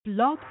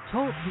Blog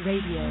Talk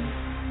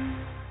Radio.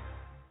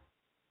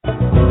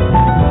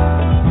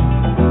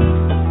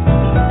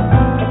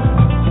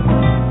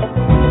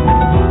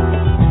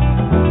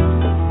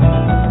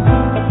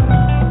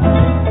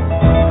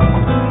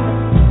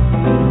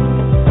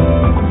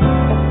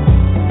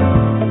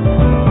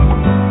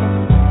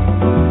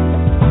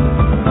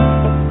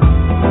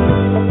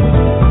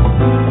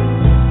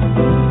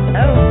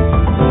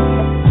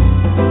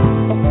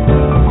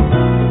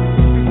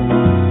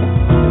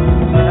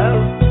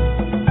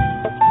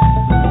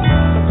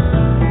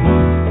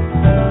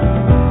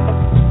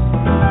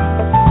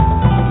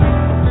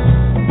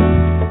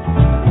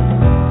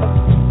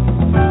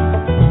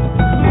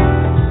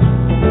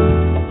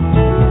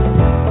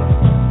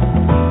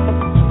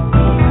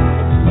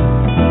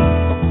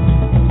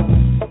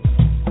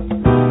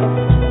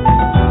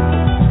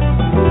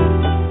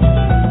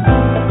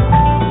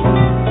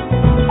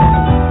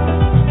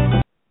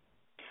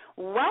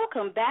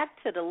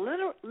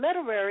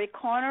 Literary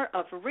Corner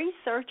of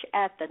Research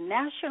at the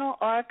National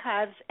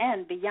Archives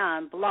and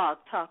Beyond Blog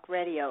Talk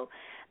Radio.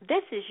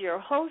 This is your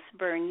host,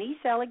 Bernice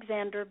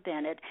Alexander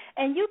Bennett,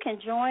 and you can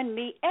join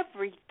me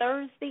every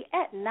Thursday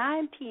at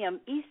 9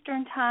 p.m.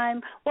 Eastern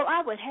Time where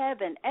I would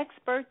have an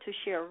expert to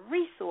share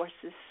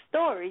resources,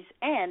 stories,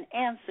 and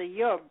answer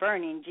your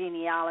burning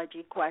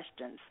genealogy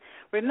questions.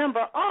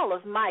 Remember, all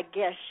of my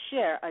guests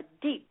share a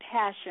deep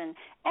passion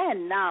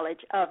and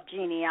knowledge of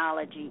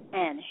genealogy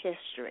and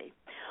history.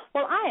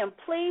 Well, I am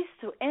pleased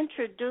to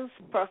introduce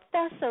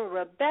Professor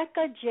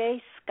Rebecca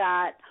J.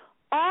 Scott,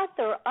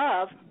 author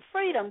of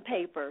Freedom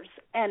Papers,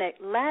 An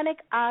Atlantic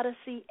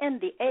Odyssey in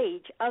the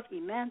Age of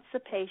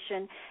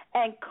Emancipation,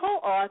 and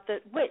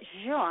co-authored with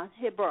Jean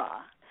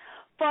Hébrard,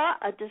 for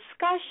a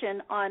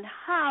discussion on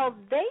how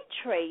they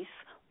trace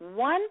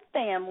one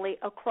family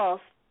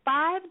across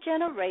 5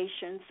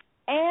 generations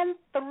and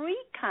 3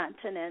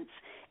 continents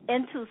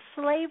into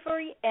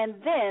slavery and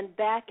then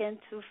back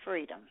into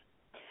freedom.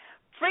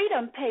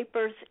 Freedom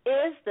Papers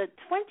is the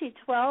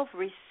 2012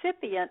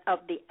 recipient of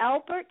the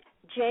Albert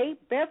J.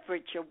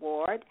 Beveridge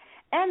Award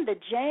and the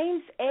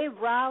James A.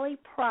 Rawley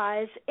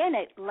Prize in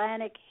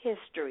Atlantic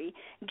History,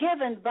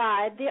 given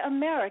by the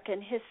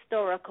American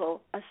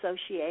Historical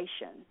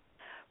Association.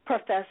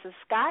 Professor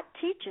Scott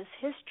teaches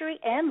history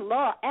and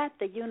law at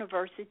the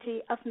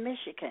University of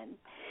Michigan.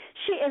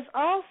 She is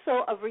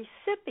also a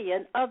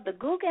recipient of the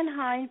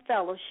Guggenheim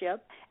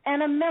Fellowship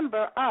and a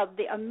member of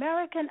the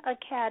American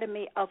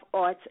Academy of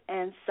Arts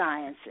and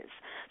Sciences.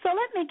 So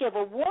let me give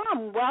a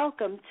warm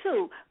welcome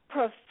to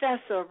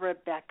Professor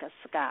Rebecca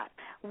Scott.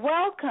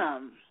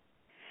 Welcome.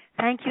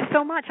 Thank you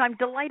so much. I'm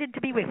delighted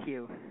to be with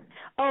you.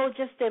 Oh,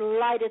 just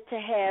delighted to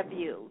have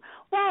you.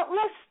 Well,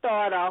 let's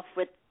start off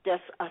with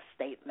just a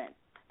statement.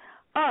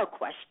 A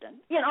question.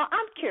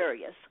 I'm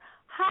curious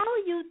how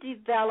you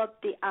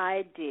developed the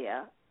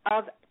idea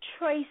of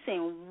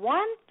tracing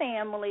one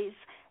family's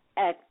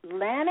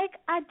Atlantic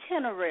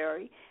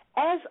itinerary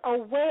as a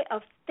way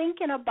of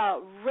thinking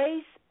about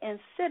race and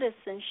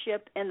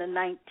citizenship in the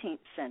 19th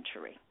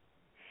century.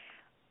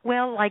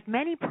 Well, like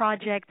many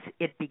projects,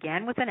 it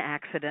began with an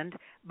accident,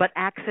 but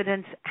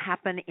accidents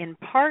happen in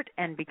part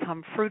and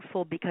become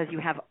fruitful because you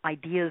have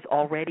ideas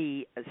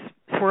already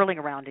swirling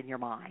around in your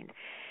mind.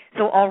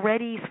 So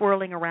already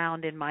swirling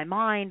around in my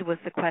mind was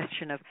the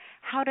question of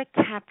how to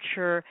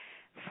capture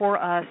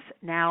for us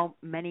now,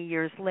 many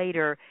years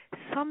later,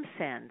 some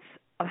sense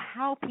of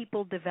how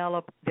people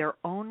develop their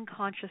own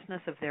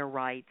consciousness of their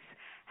rights,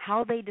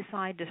 how they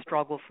decide to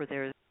struggle for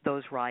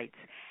those rights,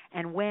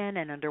 and when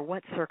and under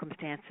what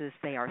circumstances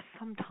they are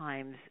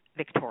sometimes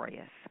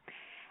victorious.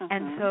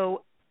 And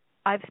so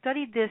I've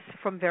studied this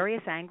from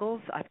various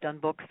angles. I've done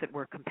books that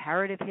were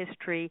comparative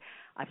history.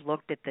 I've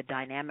looked at the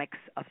dynamics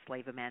of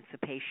slave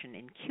emancipation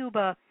in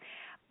Cuba.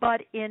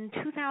 But in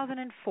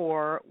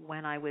 2004,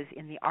 when I was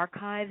in the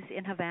archives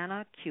in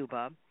Havana,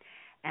 Cuba,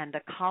 and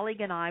a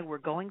colleague and I were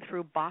going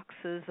through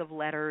boxes of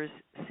letters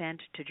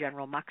sent to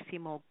General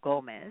Maximo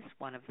Gomez,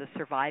 one of the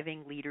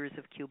surviving leaders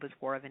of Cuba's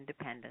War of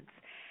Independence,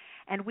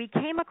 and we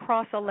came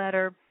across a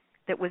letter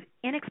that was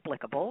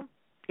inexplicable.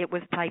 It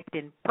was typed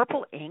in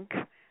purple ink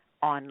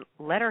on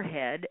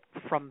letterhead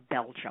from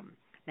Belgium.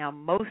 Now,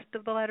 most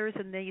of the letters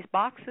in these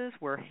boxes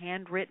were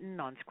handwritten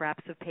on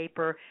scraps of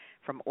paper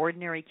from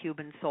ordinary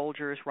Cuban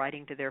soldiers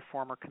writing to their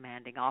former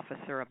commanding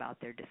officer about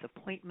their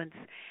disappointments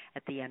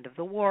at the end of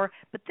the war.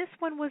 But this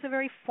one was a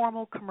very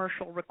formal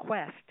commercial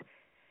request.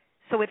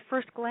 So at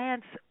first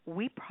glance,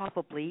 we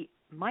probably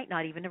might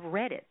not even have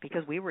read it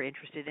because we were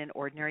interested in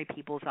ordinary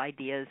people's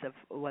ideas of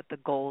what the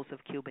goals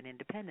of Cuban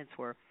independence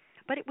were.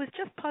 But it was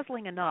just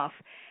puzzling enough.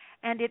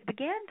 And it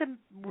began to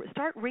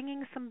start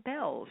ringing some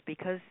bells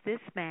because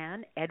this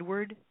man,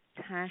 Edward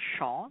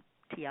Tinchant,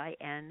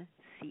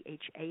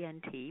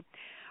 TinchanT,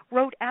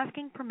 wrote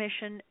asking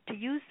permission to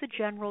use the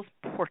general's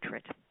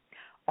portrait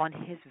on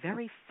his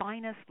very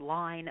finest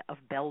line of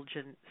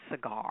Belgian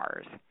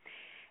cigars.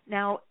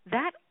 Now,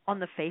 that on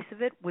the face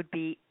of it would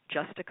be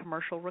just a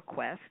commercial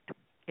request.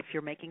 If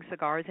you're making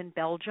cigars in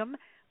Belgium,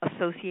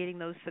 associating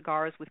those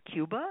cigars with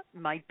Cuba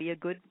might be a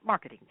good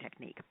marketing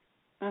technique.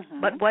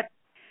 Mm-hmm.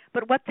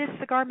 But what this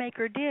cigar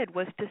maker did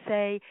was to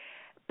say,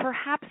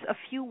 perhaps a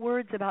few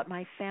words about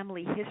my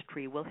family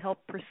history will help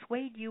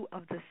persuade you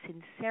of the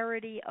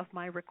sincerity of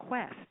my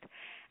request.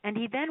 And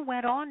he then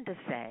went on to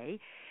say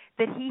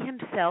that he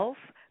himself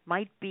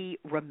might be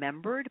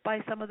remembered by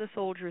some of the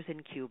soldiers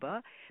in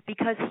Cuba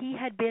because he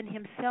had been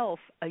himself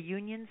a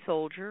Union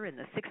soldier in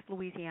the 6th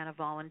Louisiana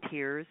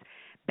Volunteers,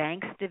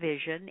 Banks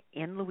Division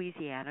in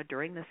Louisiana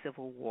during the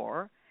Civil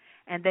War,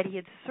 and that he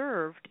had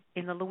served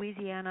in the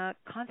Louisiana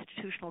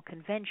Constitutional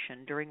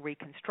Convention during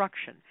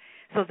Reconstruction.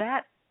 So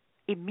that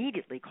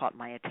immediately caught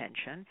my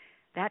attention.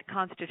 That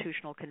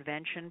Constitutional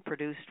Convention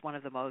produced one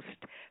of the most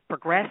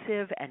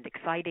progressive and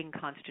exciting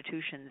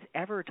constitutions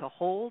ever to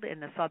hold in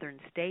the southern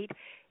state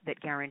that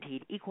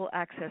guaranteed equal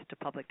access to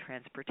public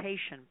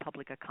transportation,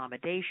 public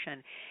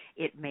accommodation.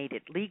 It made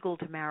it legal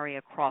to marry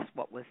across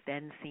what was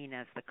then seen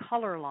as the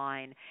color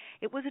line.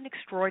 It was an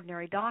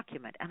extraordinary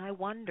document, and I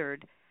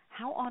wondered,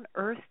 how on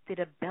earth did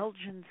a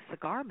Belgian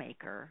cigar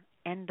maker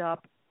end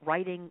up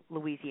writing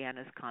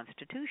Louisiana's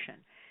Constitution?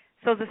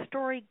 So the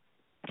story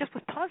just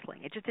was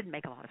puzzling. It just didn't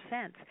make a lot of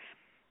sense.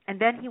 And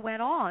then he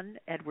went on,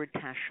 Edward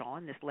Tachon,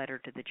 in this letter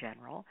to the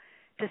general,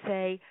 to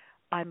say,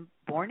 I'm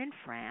born in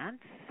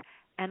France,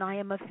 and I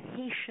am of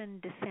Haitian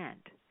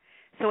descent.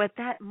 So at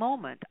that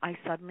moment, I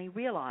suddenly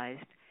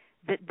realized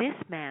that this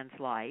man's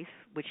life,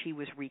 which he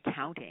was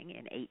recounting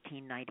in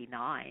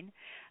 1899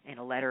 in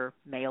a letter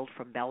mailed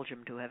from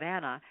Belgium to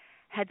Havana,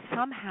 had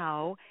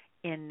somehow,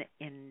 in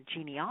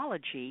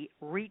genealogy,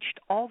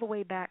 reached all the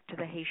way back to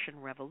the Haitian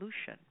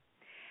Revolution.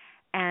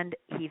 And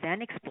he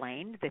then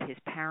explained that his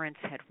parents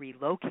had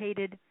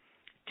relocated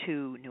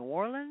to New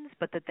Orleans,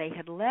 but that they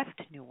had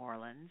left New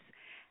Orleans,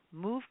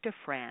 moved to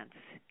France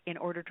in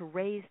order to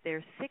raise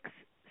their 6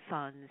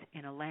 sons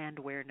in a land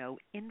where no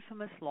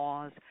infamous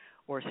laws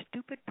or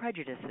stupid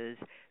prejudices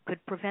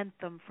could prevent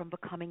them from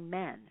becoming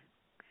men.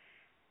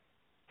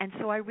 And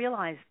so I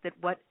realized that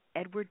what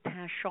Edward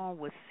Tachon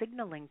was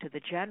signaling to the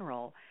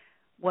general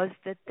was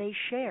that they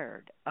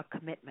shared a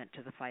commitment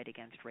to the fight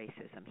against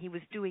racism. He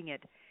was doing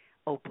it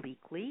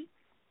obliquely.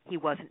 He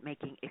wasn't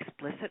making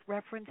explicit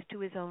reference to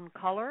his own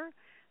color,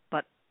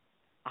 but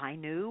I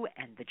knew,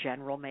 and the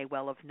general may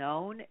well have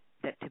known,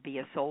 that to be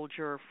a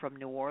soldier from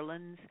New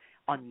Orleans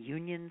on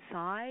Union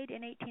side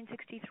in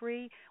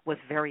 1863 was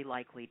very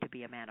likely to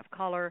be a man of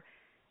color,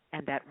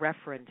 and that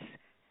reference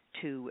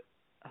to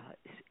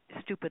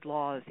stupid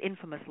laws,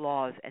 infamous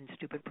laws, and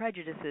stupid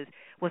prejudices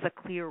was a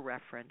clear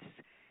reference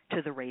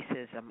to the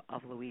racism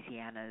of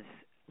Louisiana's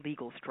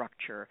legal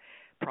structure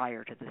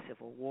prior to the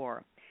Civil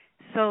War.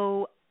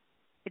 So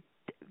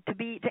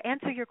to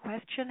answer your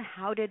question,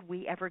 how did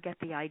we ever get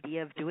the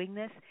idea of doing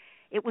this?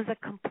 It was a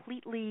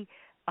completely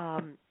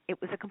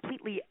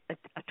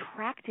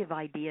attractive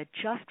idea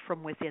just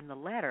from within the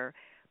letter,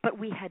 but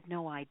we had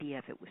no idea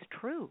if it was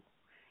true.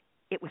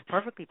 It was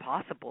perfectly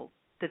possible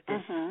that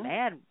this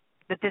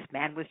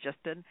man was just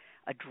an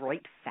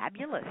adroit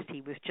fabulist.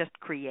 He was just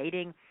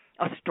creating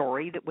a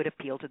story that would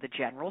appeal to the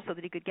general so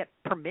that he could get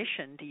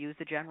permission to use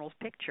the general's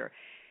picture.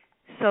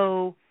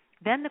 So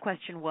then the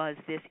question was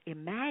this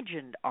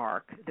imagined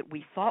arc that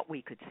we thought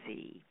we could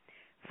see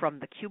from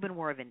the Cuban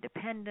War of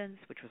Independence,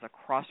 which was a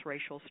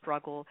cross-racial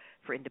struggle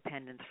for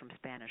independence from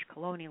Spanish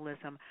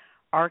colonialism,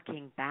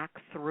 arcing back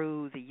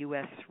through the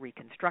U.S.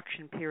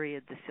 Reconstruction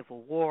period, the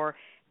Civil War,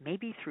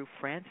 maybe through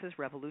France's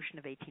Revolution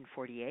of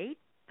 1848.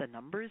 The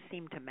numbers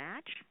seem to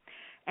match.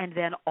 And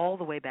then all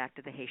the way back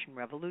to the Haitian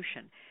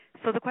Revolution.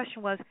 So the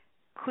question was,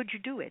 could you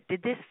do it?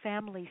 Did this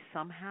family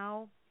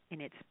somehow,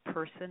 in its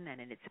person and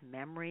in its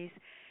memories,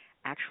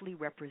 actually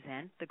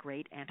represent the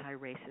great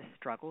anti-racist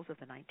struggles of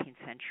the 19th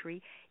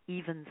century,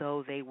 even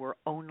though they were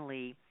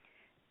only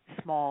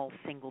small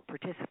single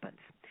participants?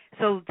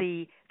 So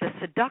the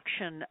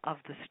seduction of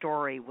the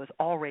story was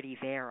already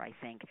there, I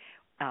think,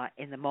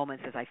 in the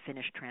moments as I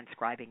finished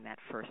transcribing that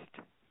first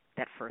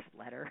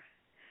letter.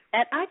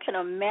 And I can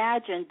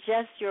imagine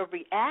just your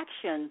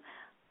reaction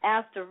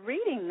after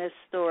reading this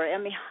story. I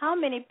mean, how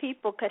many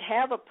people could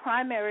have a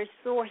primary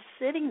source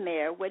sitting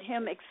there with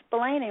him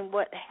explaining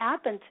what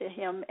happened to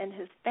him and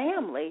his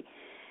family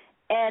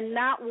and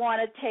not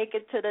want to take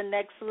it to the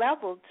next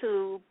level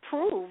to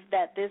prove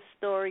that this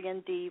story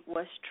indeed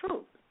was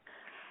true?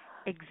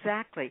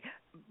 Exactly.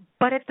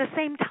 But at the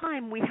same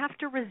time, we have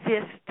to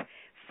resist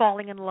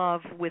falling in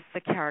love with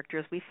the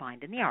characters we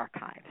find in the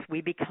archives.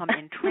 We become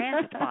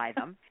entranced by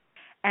them.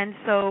 And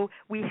so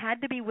we had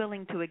to be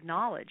willing to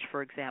acknowledge,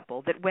 for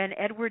example, that when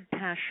Edward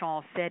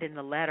Tachon said in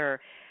the letter,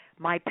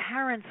 my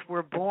parents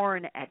were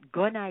born at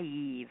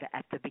Gonaïves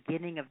at the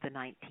beginning of the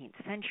 19th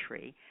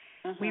century,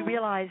 we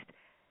realized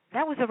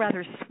that was a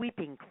rather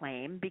sweeping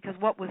claim because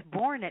what was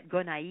born at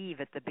Gonaïves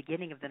at the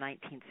beginning of the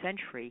 19th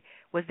century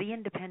was the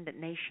independent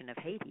nation of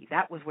Haiti.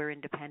 That was where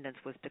independence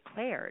was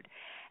declared.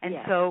 And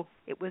so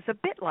it was a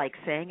bit like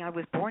saying I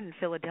was born in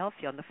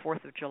Philadelphia on the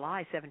 4th of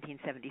July,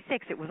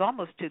 1776. It was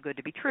almost too good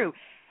to be true.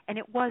 And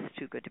it was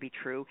too good to be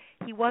true.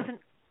 He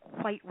wasn't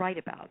quite right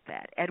about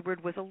that.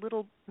 Edward was a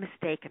little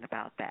mistaken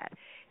about that.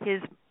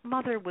 His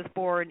mother was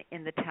born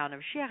in the town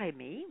of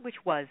Jérémie, which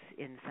was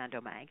in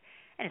Saint-Domingue,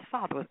 and his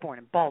father was born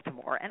in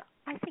Baltimore, and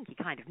I think he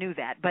kind of knew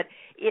that, but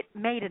it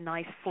made a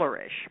nice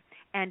flourish,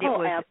 and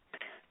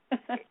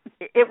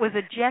it was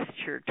a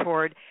gesture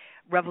toward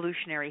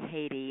revolutionary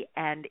Haiti,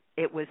 and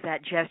it was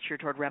that gesture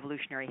toward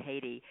revolutionary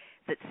Haiti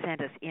that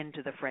sent us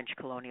into the French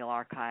colonial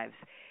archives,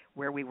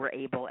 where we were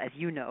able, as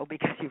you know,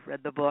 because you've read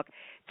the book,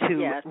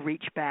 to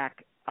reach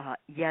back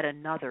yet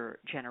another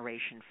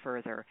generation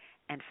further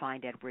and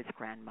find Edward's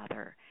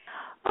grandmother.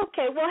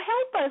 Okay, well,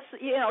 help us,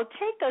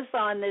 take us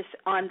on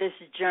this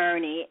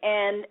journey.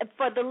 And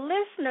for the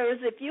listeners,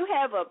 if you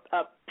have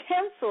a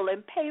pencil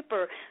and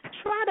paper,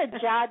 try to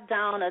jot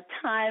down a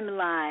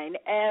timeline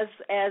as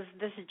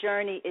this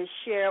journey is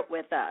shared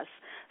with us.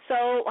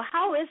 So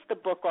how is the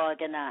book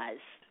organized?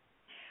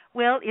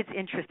 Well, it's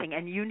interesting,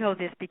 and you know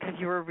this because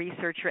you're a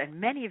researcher,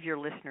 and many of your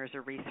listeners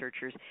are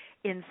researchers.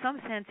 In some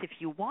sense, if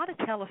you want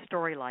to tell a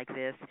story like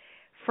this,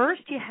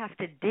 first you have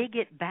to dig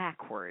it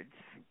backwards,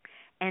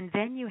 and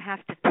then you have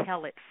to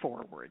tell it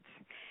forwards.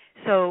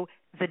 So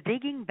the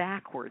digging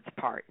backwards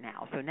part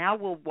now. So now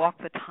we'll walk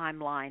the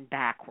timeline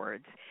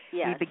backwards.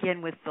 Yes. We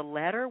begin with the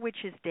letter,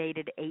 which is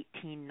dated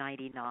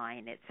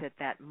 1899. It's at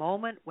that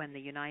moment when the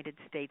United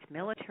States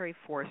military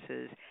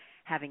forces,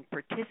 having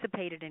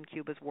participated in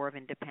Cuba's War of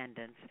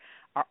Independence,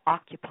 are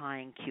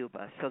occupying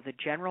Cuba. So the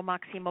General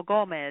Maximo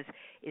Gomez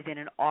is in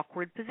an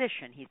awkward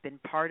position. He's been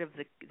part of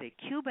the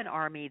Cuban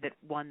army that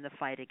won the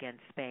fight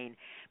against Spain,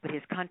 but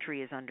his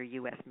country is under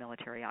U.S.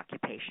 military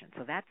occupation.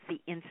 So that's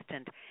the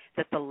instant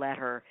that the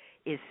letter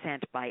is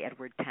sent by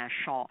Edward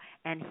Tachon,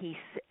 and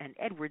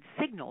Edward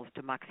signals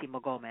to Maximo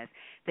Gomez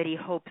that he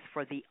hopes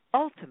for the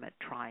ultimate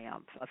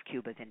triumph of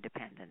Cuba's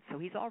independence. So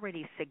he's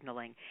already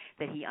signaling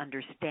that he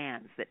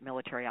understands that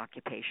military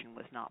occupation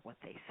was not what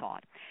they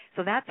sought.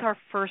 So that's our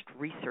first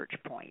research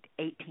point,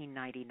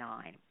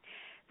 1899.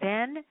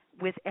 Then,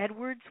 with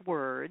Edward's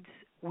words,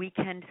 we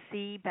can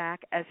see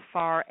back as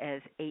far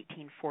as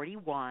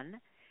 1841,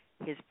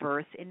 his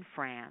birth in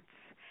France,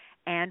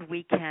 and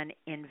we can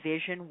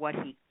envision what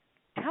he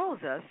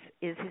tells us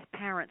is his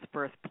parents'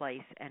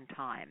 birthplace and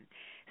time.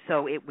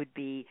 So it would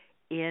be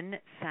in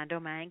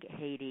Saint-Domingue,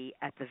 Haiti,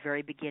 at the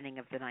very beginning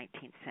of the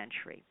 19th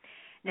century.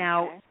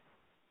 Now,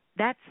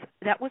 that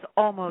was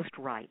almost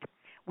right.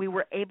 We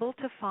were able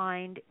to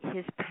find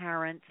his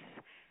parents'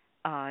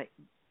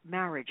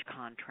 marriage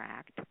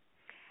contract,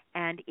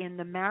 and in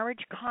the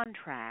marriage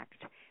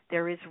contract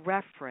there is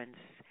reference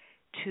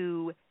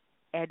to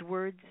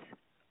Edward's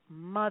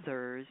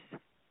mother's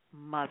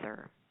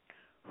mother,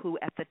 who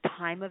at the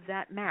time of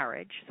that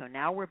marriage, so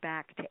now we're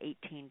back to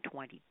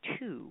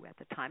 1822, at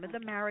the time of the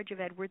marriage of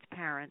Edward's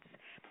parents,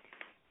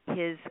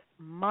 his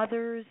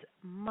mother's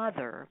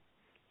mother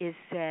is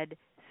said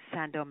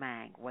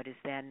Saint-Domingue, what is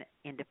then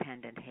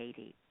independent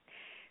Haiti.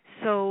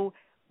 So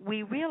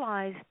we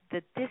realized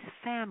that this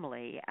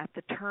family, at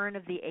the turn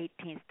of the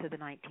 18th to the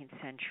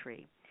 19th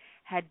century,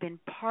 had been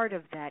part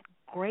of that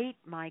great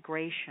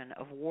migration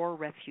of war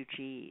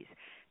refugees,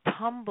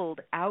 tumbled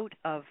out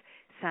of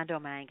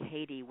Saint-Domingue,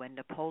 Haiti, when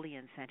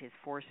Napoleon sent his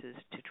forces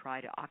to try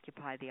to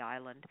occupy the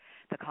island,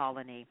 the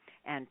colony,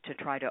 and to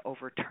try to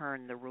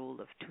overturn the rule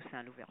of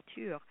Toussaint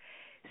Louverture.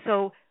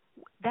 So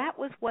that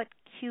was what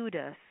cued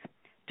us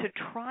to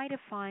try to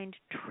find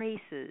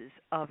traces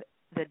of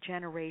the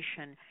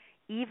generation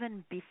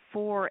even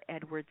before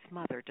Edward's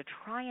mother, to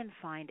try and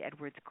find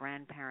Edward's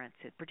grandparents,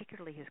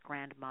 particularly his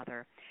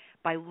grandmother,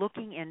 by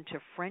looking into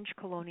French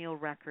colonial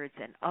records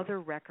and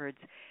other records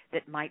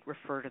that might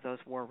refer to those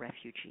war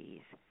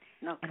refugees.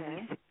 Okay.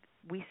 And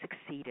we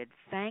succeeded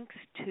thanks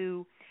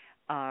to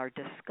our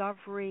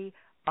discovery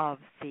of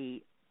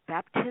the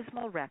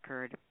baptismal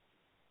record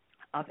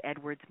of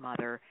Edward's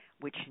mother,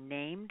 which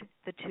named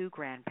the two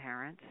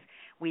grandparents.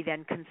 We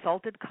then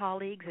consulted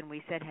colleagues and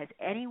we said, has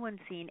anyone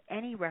seen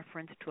any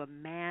reference to a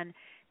man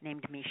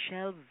named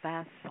Michel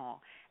Vincent?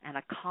 And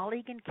a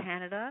colleague in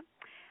Canada,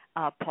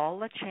 Paul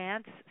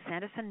Lachance,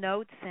 sent us a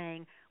note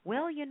saying,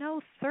 well,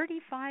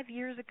 35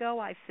 years ago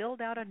I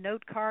filled out a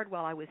note card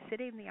while I was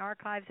sitting in the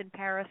archives in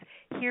Paris.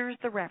 Here's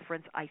the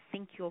reference. I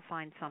think you'll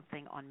find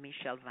something on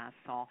Michel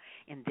Vincent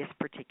in this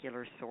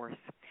particular source.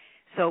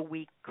 So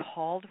we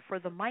called for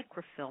the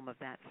microfilm of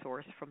that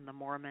source from the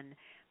Mormon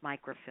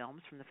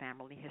microfilms from the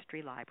Family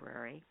History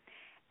Library.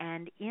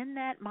 And in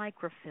that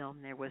microfilm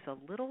there was a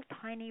little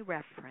tiny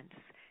reference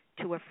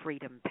to a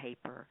freedom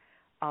paper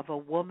of a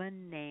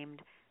woman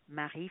named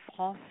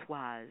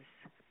Marie-Françoise.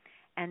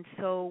 And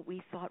so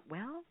we thought,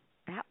 well,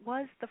 that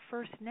was the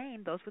first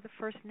name. Those were the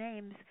first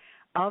names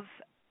of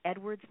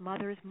Edward's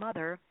mother's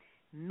mother.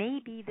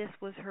 Maybe this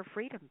was her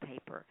freedom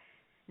paper.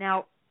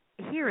 Now,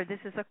 here, this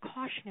is a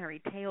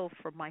cautionary tale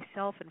for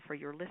myself and for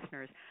your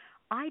listeners.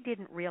 I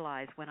didn't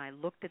realize when I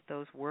looked at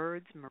those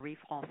words,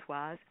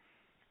 Marie-Françoise,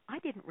 I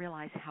didn't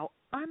realize how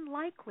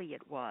unlikely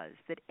it was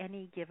that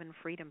any given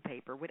freedom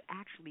paper would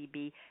actually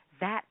be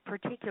that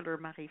particular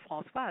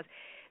Marie-Françoise.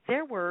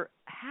 There were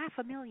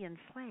 500,000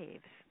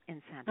 slaves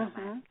in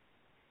Saint-Domingue.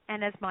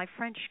 And as my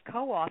French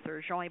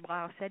co-author, Jean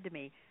Hébrard, said to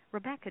me,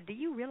 Rebecca, do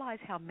you realize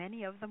how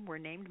many of them were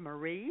named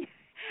Marie?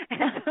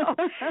 And so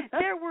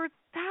there were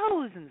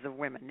thousands of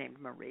women named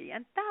Marie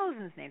and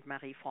thousands named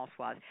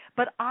Marie-Françoise.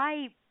 But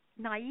I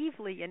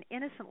naively and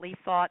innocently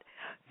thought,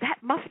 that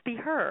must be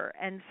her.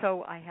 And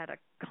so I had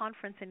a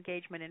conference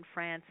engagement in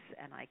France,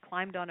 and I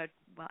climbed on it.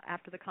 Well,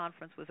 after the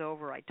conference was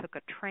over, I took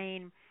a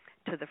train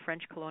to the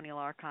French Colonial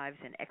Archives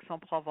in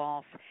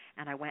Aix-en-Provence,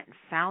 and I went and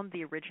found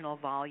the original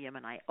volume,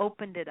 and I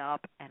opened it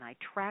up, and I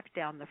tracked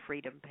down the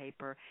freedom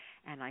paper,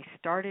 and I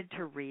started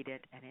to read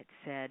it, and it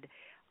said,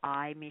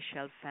 I,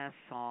 Michel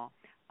Vincent,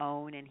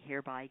 own and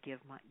hereby give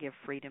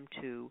freedom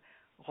to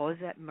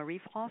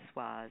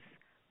Marie-Françoise,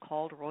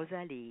 called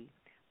Rosalie,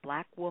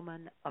 black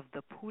woman of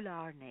the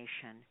Poulard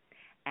Nation,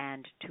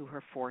 and to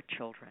her 4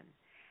 children.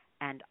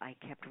 And I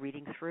kept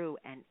reading through,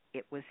 and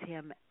it was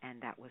him,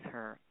 and that was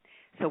her.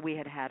 So we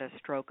had had a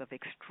stroke of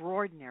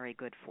extraordinary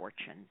good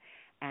fortune,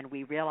 and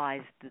we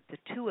realized that the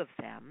 2 of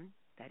them,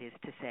 that is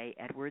to say,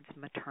 Edward's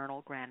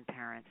maternal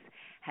grandparents,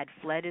 had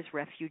fled as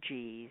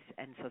refugees,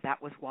 and so that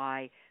was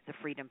why the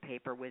freedom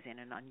paper was in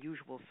an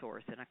unusual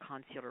source, in a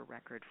consular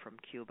record from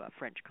Cuba,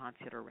 French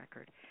consular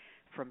record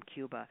from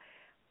Cuba.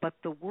 But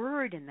the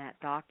word in that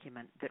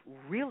document that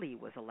really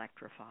was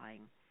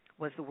electrifying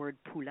was the word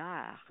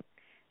Poulard.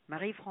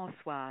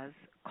 Marie-Françoise,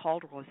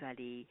 called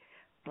Rosalie,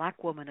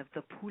 black woman of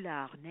the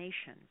Poulard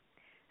Nation.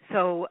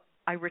 So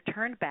I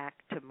returned back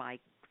to my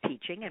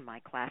teaching in my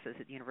classes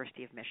at the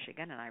University of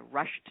Michigan, and I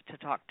rushed to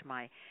talk to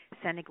my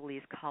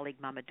Senegalese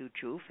colleague Mamadou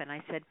Diouf, and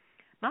I said,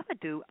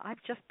 Mamadou,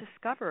 I've just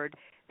discovered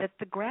that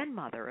the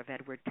grandmother of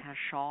Edward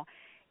Tanchon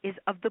is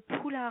of the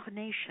Poulard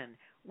Nation.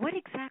 What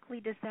exactly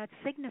does that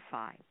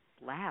signify?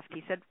 Laughed.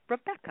 He said,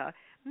 Rebecca,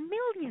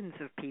 millions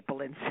of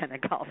people in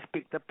Senegal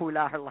speak the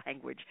Poulard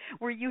language.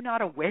 Were you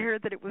not aware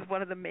that it was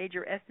one of the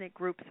major ethnic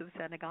groups of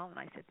Senegal? And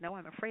I said, no,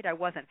 I'm afraid I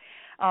wasn't.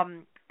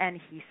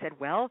 And he said,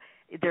 well,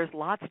 there's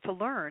lots to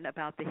learn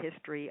about the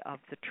history of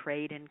the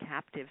trade in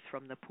captives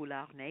from the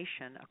Poulard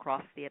Nation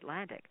across the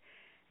Atlantic.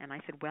 And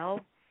I said, well,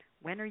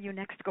 when are you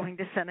next going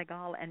to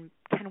Senegal, and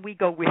can we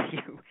go with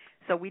you?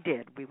 So we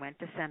did. We went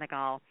to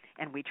Senegal,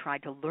 and we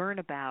tried to learn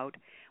about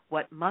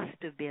what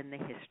must have been the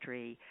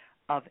history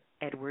of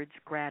Edward's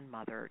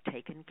grandmother,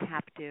 taken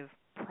captive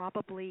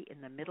probably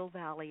in the middle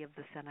valley of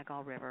the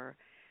Senegal River,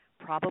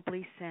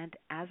 probably sent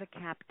as a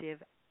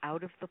captive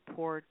out of the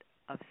port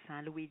of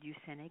Saint-Louis du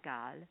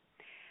Sénégal,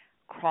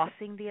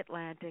 crossing the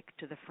Atlantic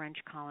to the French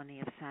colony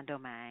of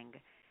Saint-Domingue,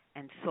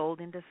 and sold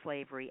into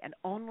slavery, and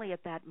only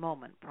at that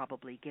moment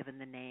probably given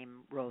the name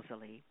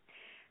Rosalie.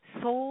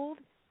 Sold,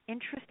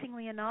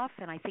 interestingly enough,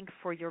 and I think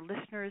for your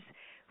listeners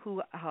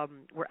who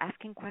were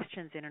asking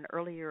questions in an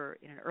earlier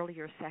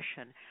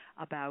session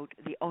about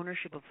the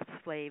ownership of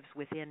slaves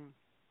within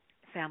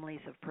families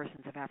of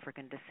persons of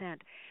African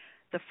descent,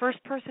 the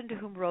first person to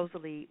whom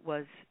Rosalie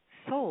was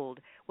sold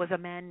was a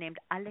man named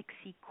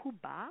Alexis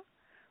Kuba,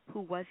 who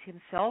was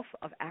himself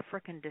of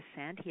African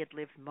descent. He had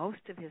lived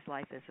most of his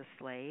life as a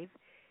slave.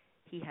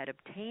 He had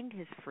obtained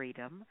his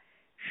freedom.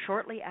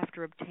 Shortly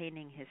after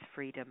obtaining his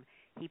freedom,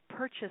 he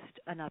purchased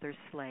another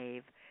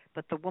slave,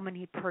 but the woman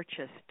he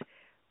purchased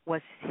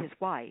was his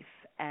wife,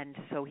 and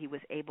so he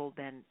was able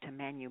then to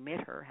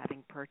manumit her,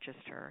 having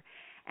purchased her,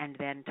 and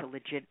then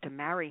to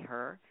marry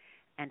her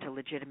and to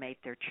legitimate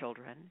their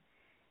children.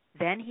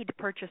 Then he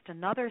purchased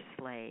another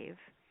slave,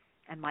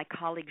 and my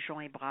colleague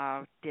Jean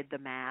Hébrard did the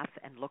math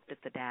and looked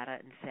at the data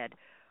and said,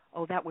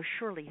 oh, that was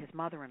surely his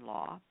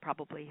mother-in-law.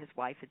 Probably his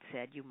wife had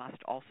said, you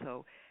must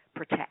also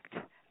protect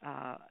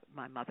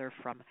my mother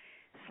from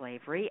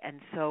slavery. And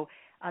so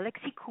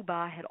Alexis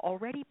Kuba had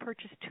already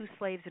purchased 2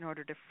 slaves in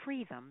order to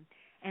free them,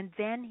 and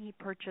then he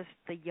purchased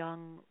the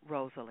young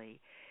Rosalie.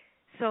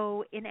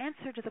 So in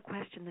answer to the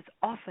question that's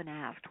often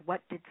asked,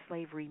 what did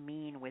slavery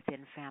mean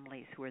within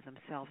families who are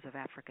themselves of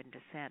African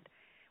descent,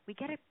 we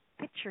get a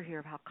picture here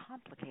of how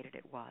complicated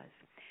it was.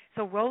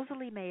 So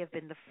Rosalie may have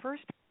been the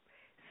first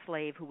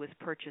slave who was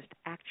purchased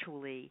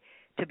actually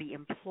to be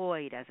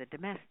employed as a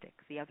domestic.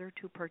 The other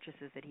 2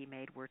 purchases that he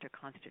made were to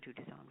constitute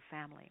his own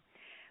family.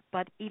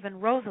 But even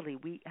Rosalie,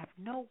 we have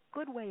no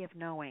good way of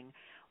knowing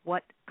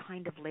what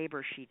kind of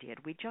labor she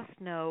did. We just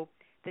know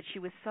that she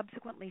was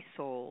subsequently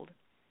sold,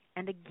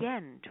 and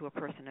again to a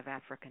person of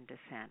African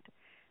descent,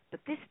 but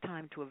this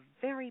time to a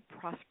very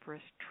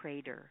prosperous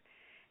trader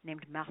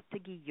named Marthe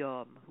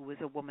Guillaume, who was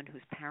a woman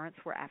whose parents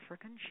were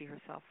African. She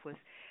herself was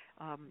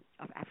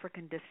of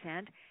African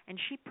descent, and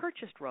she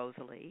purchased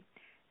Rosalie.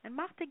 And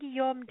Marthe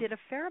Guillaume did a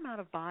fair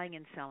amount of buying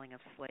and selling of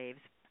slaves,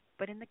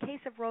 but in the case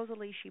of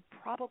Rosalie, she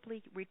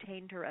probably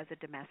retained her as a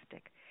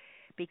domestic,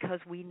 because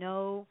we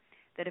know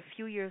that a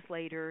few years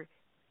later,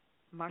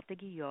 Marthe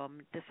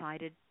Guillaume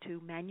decided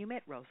to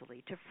manumit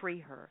Rosalie, to free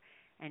her,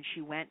 and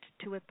she went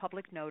to a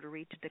public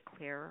notary to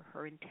declare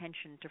her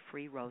intention to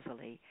free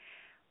Rosalie.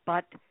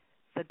 But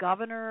the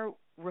governor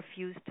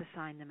refused to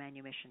sign the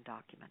manumission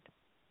document.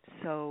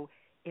 So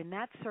in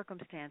that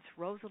circumstance,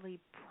 Rosalie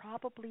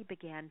probably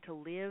began to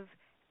live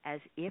as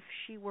if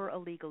she were a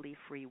legally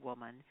free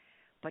woman,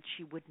 but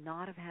she would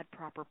not have had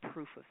proper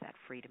proof of that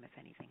freedom if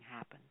anything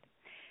happened.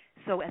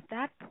 So at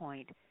that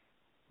point,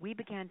 we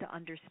began to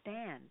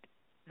understand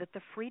that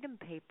the freedom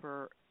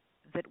paper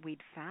that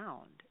we'd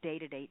found,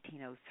 dated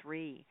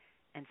 1803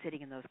 and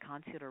sitting in those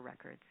consular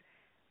records,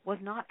 was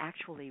not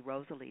actually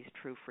Rosalie's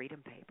true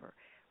freedom paper.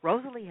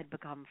 Rosalie had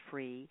become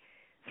free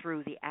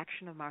through the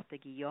action of Martha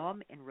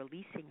Guillaume in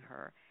releasing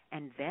her,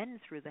 and then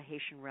through the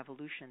Haitian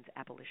Revolution's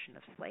abolition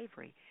of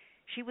slavery.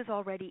 She was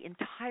already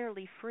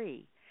entirely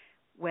free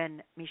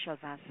when Michel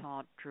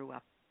Vincent drew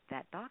up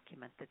that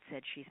document that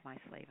said, "She's my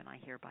slave and I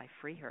hereby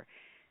free her."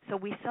 So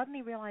we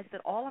suddenly realized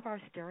that all of our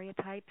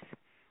stereotypes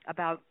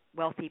about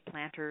wealthy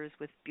planters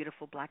with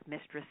beautiful black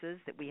mistresses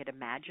that we had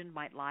imagined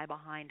might lie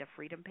behind a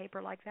freedom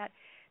paper like that,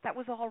 that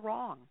was all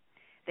wrong.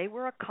 They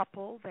were a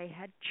couple. They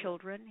had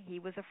children. He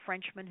was a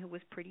Frenchman who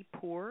was pretty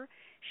poor.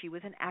 She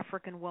was an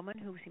African woman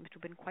who seems to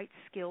have been quite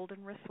skilled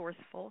and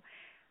resourceful.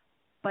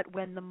 But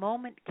when the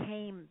moment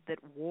came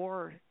that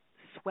war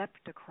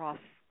swept across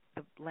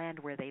the land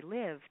where they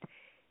lived,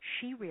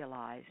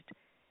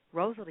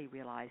 Rosalie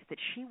realized that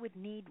she would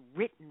need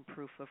written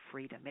proof of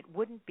freedom. It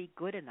wouldn't be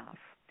good enough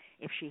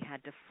if she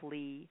had to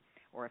flee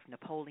or if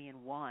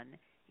Napoleon won.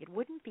 It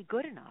wouldn't be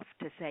good enough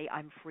to say,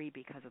 "I'm free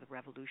because of the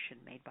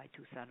revolution made by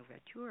Toussaint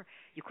Louverture."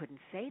 You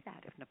couldn't say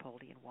that if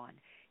Napoleon won.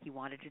 He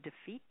wanted to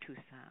defeat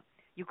Toussaint.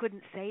 You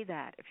couldn't say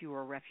that if you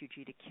were a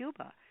refugee to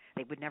Cuba.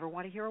 They would never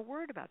want to hear a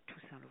word about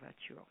Toussaint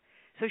Louverture.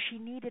 So she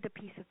needed a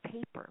piece of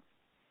paper.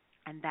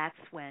 And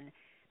that's when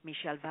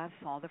Michel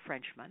Vincent, the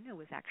Frenchman, who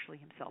was actually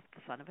himself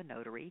the son of a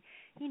notary,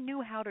 he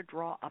knew how to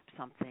draw up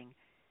something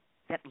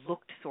that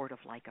looked sort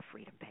of like a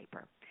freedom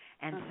paper.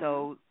 And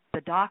so the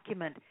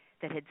document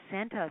that had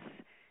sent us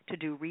to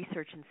do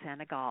research in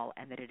Senegal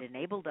and that had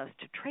enabled us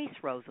to trace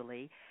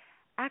Rosalie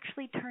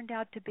actually turned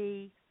out to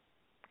be,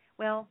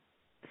 well,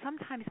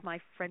 sometimes my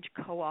French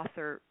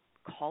co-author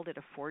called it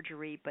a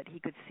forgery, but he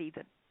could see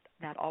that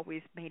that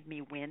always made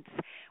me wince.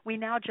 We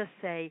now just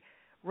say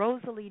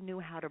Rosalie knew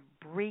how to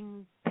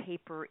bring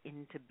paper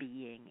into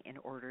being in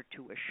order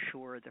to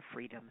assure the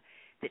freedom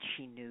that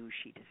she knew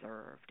she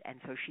deserved.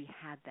 And so she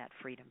had that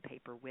freedom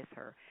paper with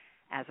her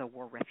as a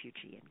war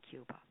refugee in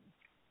Cuba.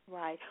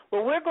 Right.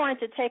 Well, we're going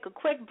to take a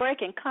quick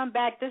break and come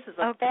back. This is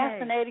a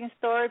fascinating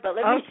story, but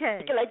let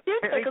you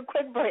take a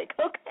quick break.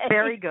 Okay.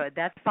 Very good.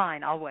 That's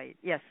fine. I'll wait.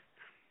 Yes.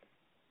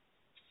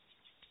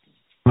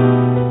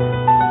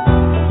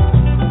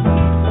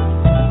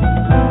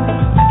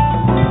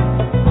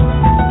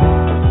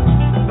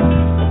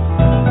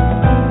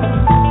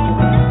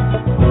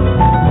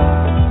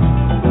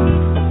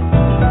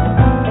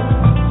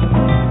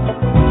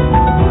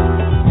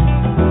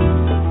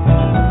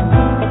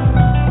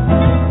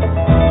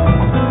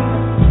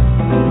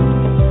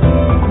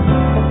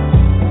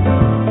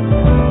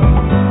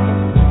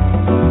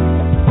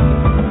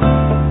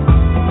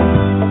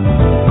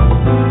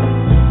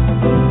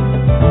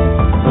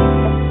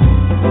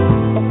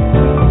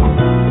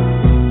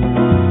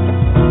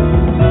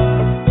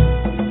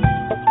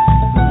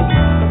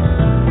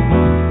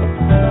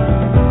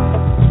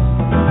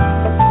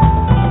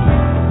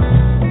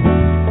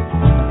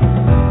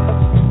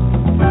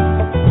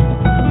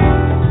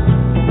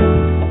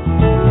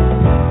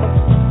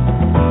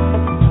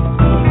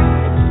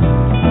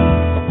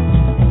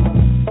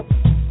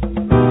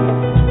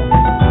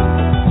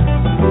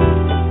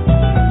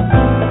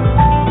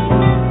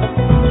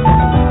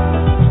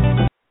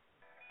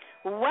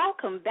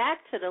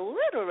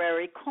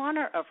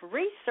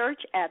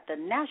 Research at the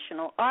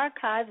National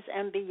Archives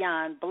and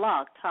Beyond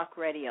Blog Talk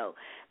Radio.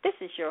 This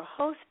is your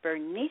host,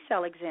 Bernice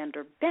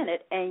Alexander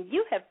Bennett, and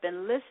you have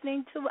been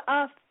listening to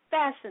a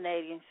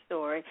fascinating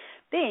story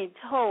being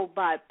told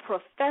by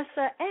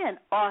Professor and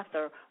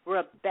author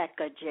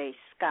Rebecca J.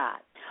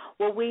 Scott.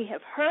 Well, we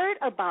have heard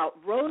about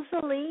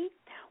Rosalie.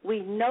 We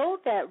know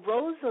that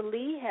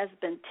Rosalie has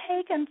been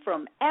taken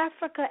from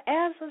Africa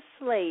as a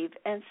slave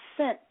and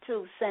sent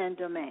to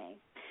Saint-Domingue.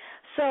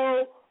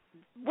 So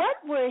what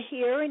we're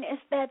hearing is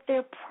that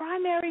they're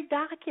primary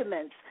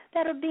documents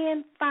that are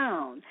being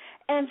found.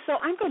 And so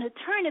I'm going to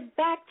turn it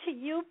back to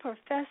you,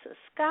 Professor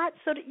Scott,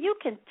 so that you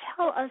can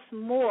tell us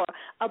more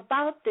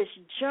about this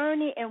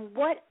journey and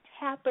what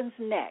happens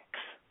next.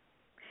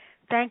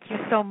 Thank you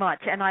so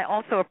much. And I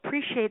also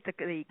appreciate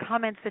the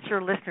comments that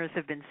your listeners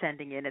have been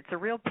sending in. It's a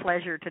real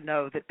pleasure to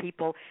know that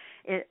people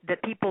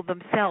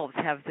themselves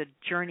have the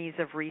journeys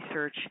of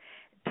research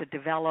to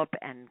develop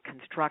and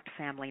construct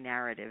family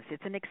narratives.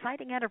 It's an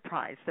exciting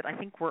enterprise that I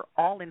think we're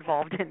all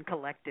involved in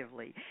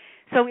collectively.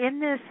 So in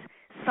this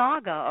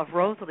saga of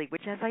Rosalie,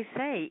 which, as I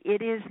say,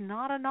 it is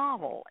not a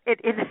novel. It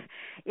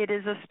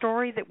is a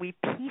story that we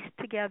pieced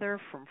together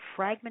from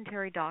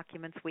fragmentary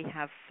documents. We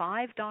have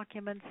 5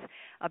 documents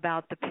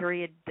about the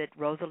period that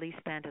Rosalie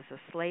spent as a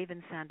slave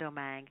in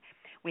Saint-Domingue.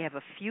 We have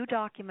a few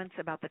documents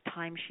about the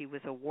time she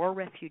was a war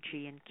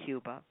refugee in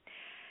Cuba.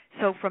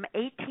 So from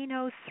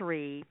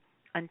 1803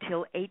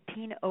 until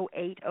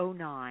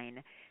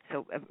 1808-09.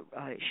 So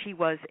she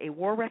was a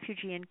war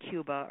refugee in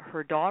Cuba.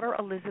 Her daughter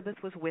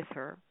Elizabeth was with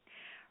her.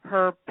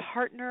 Her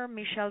partner,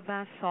 Michel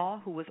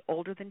Vincent, who was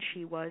older than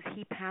she was,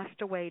 he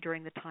passed away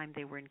during the time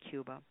they were in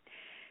Cuba.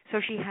 So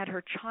she had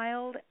her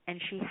child,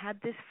 and she had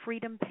this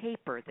freedom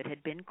paper that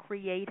had been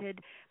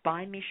created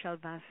by Michel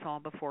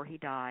Vincent before he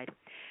died.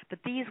 But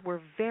these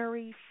were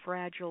very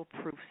fragile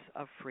proofs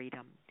of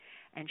freedom.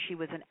 And she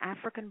was an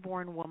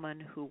African-born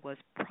woman who was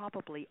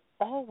probably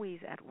always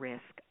at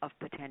risk of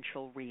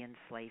potential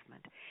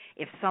re-enslavement.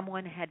 If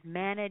someone had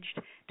managed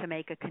to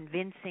make a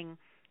convincing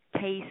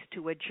case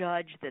to a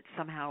judge that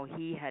somehow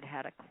he had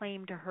had a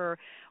claim to her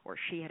or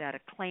she had had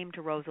a claim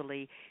to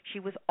Rosalie, she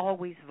was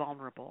always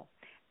vulnerable.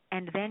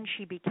 And then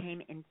she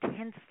became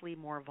intensely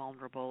more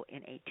vulnerable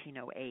in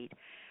 1808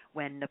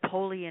 when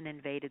Napoleon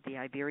invaded the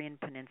Iberian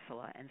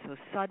Peninsula. And so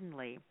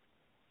suddenly,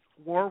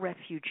 war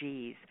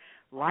refugees,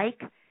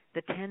 like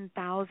the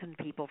 10,000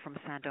 people from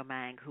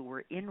Saint-Domingue who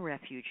were in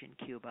refuge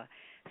in Cuba,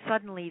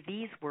 suddenly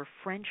these were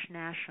French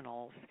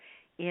nationals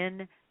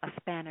in a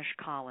Spanish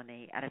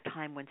colony at a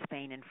time when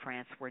Spain and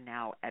France were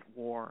now at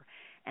war.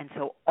 And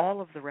so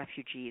all of the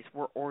refugees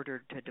were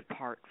ordered to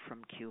depart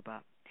from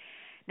Cuba.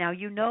 Now,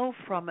 you know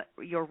from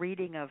your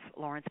reading of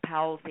Lawrence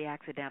Powell's The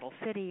Accidental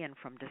City and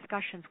from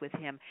discussions with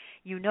him,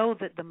 you know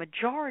that the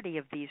majority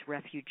of these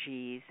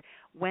refugees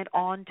went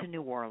on to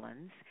New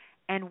Orleans,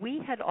 and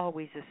we had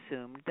always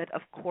assumed that,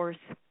 of course,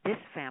 this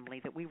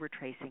family that we were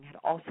tracing had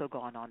also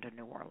gone on to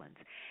New Orleans.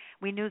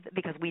 We knew that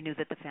because we knew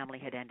that the family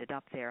had ended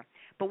up there.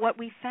 But what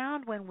we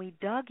found when we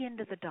dug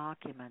into the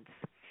documents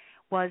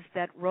was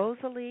that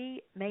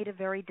Rosalie made a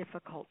very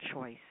difficult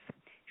choice.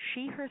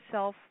 She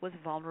herself was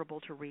vulnerable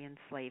to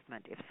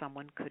re-enslavement if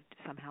someone could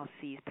somehow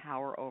seize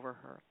power over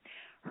her.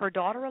 Her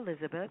daughter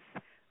Elizabeth,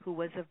 who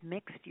was of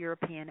mixed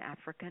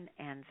European-African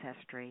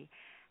ancestry,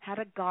 had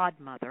a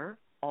godmother,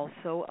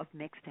 also of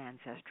mixed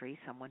ancestry,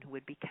 someone who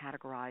would be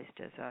categorized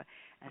as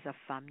a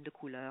femme de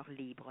couleur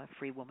libre, a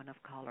free woman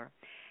of color.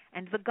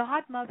 And the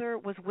godmother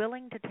was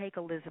willing to take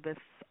Elizabeth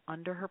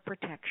under her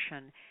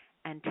protection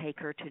and take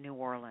her to New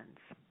Orleans.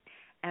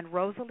 And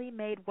Rosalie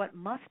made what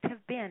must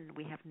have been,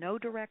 we have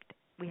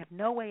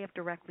no way of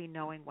directly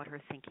knowing what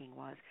her thinking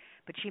was,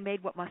 but she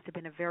made what must have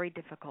been a very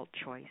difficult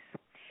choice,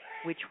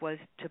 which was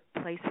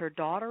to place her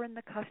daughter in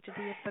the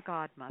custody of the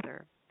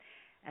godmother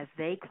as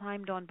they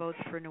climbed on boats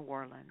for New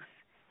Orleans.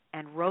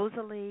 And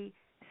Rosalie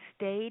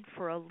stayed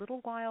for a little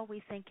while,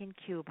 we think, in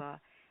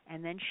Cuba,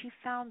 and then she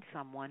found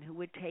someone who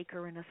would take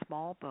her in a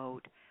small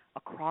boat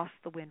across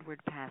the Windward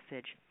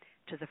Passage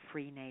to the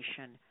free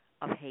nation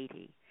of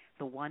Haiti,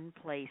 the one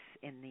place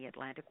in the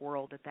Atlantic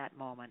world at that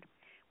moment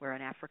where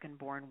an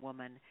African-born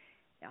woman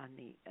on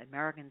the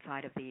American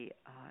side of the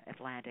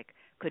Atlantic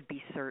could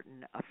be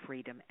certain of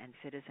freedom and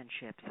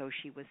citizenship. So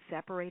she was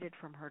separated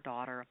from her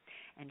daughter,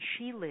 and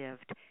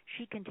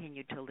she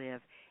continued to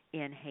live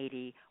in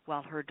Haiti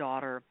while her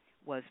daughter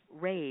was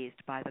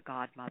raised by the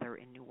godmother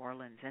in New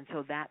Orleans. And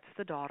so that's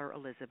the daughter,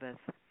 Elizabeth,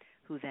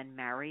 who then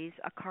marries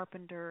a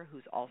carpenter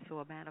who's also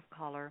a man of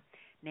color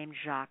named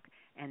Jacques,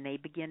 and they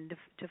begin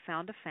to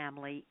found a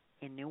family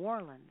in New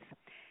Orleans.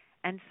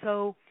 And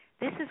so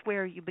this is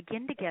where you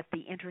begin to get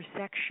the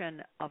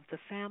intersection of the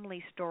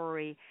family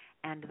story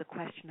and the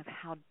question of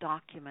how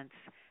documents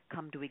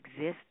come to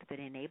exist that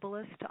enable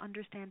us to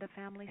understand a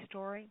family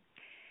story.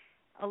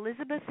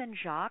 Elizabeth and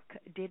Jacques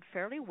did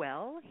fairly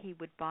well. He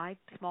would buy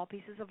small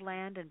pieces of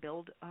land and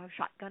build a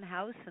shotgun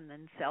house and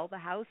then sell the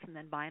house and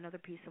then buy another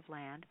piece of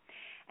land.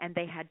 And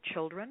they had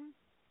children.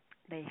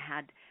 They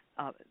had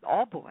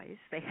all boys.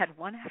 They had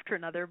one after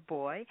another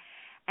boy.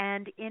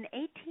 And in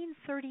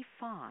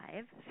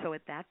 1835, so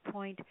at that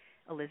point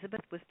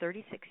Elizabeth was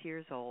 36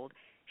 years old,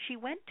 she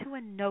went to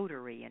a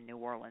notary in New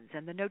Orleans,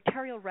 and the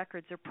notarial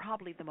records are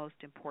probably the most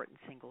important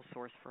single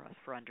source for us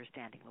for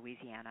understanding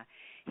Louisiana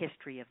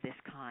history of this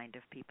kind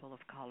of people of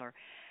color.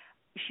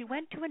 She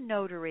went to a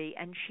notary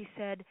and she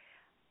said,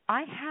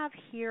 I have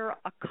here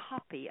a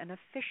copy, an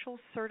official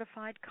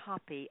certified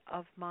copy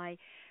of my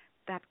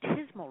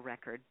baptismal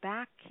record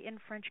back in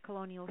French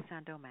colonial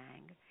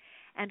Saint-Domingue.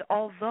 And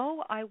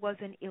although I was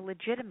an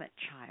illegitimate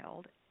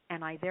child,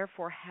 and I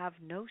therefore have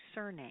no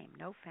surname,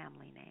 no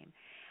family name,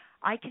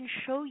 I can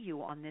show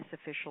you on this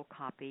official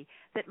copy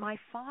that my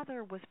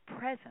father was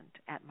present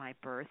at my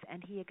birth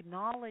and he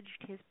acknowledged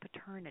his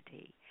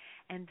paternity,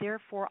 and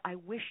therefore I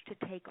wish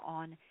to take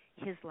on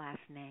his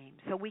last name.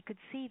 So we could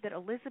see that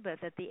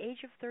Elizabeth, at the age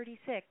of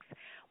 36,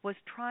 was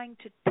trying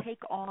to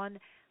take on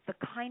the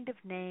kind of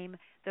name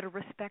that a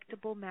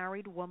respectable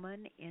married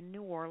woman in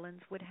New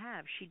Orleans would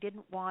have. She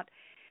didn't want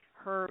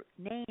her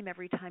name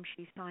every time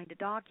she signed a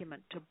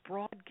document to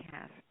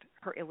broadcast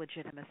her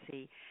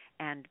illegitimacy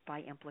and,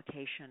 by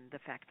implication, the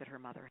fact that her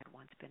mother had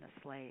once been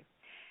a slave.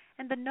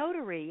 And the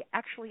notary,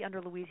 actually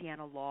under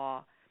Louisiana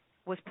law,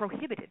 was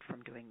prohibited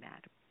from doing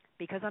that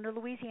because under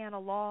Louisiana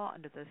law,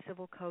 under the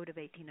Civil Code of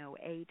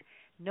 1808,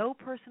 no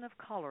person of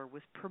color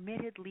was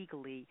permitted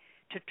legally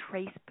to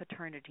trace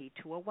paternity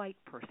to a white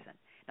person.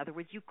 In other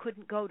words, you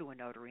couldn't go to a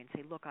notary and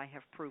say, look, I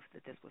have proof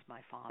that this was my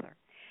father.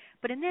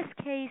 But in this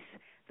case,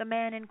 the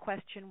man in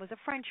question was a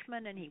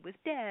Frenchman, and he was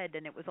dead,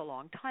 and it was a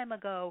long time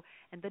ago,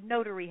 and the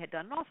notary had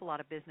done an awful lot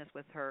of business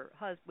with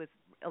with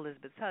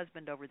Elizabeth's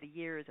husband over the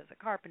years as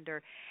a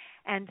carpenter,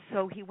 and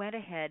so he went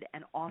ahead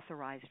and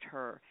authorized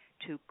her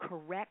to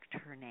correct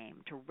her name,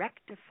 to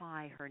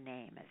rectify her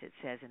name, as it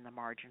says in the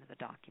margin of the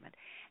document.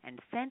 And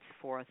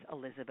thenceforth,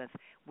 Elizabeth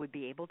would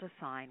be able to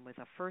sign with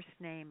a first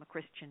name, a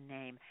Christian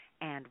name,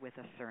 and with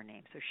a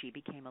surname. So she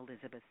became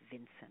Elizabeth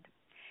Vincent.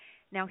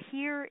 Now,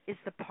 here is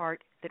the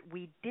part that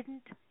we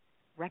didn't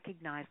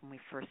recognize when we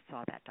first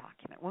saw that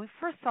document. When we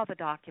first saw the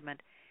document,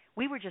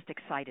 we were just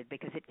excited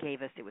because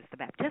it was the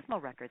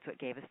baptismal record, so it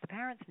gave us the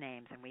parents'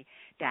 names, and we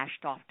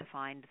dashed off to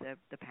find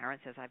the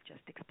parents, as I've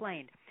just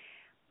explained.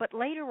 But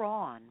later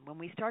on, when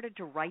we started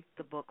to write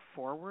the book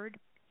forward,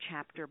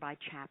 chapter by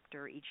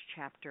chapter, each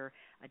chapter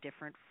a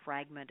different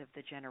fragment of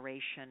the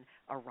generation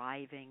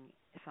arriving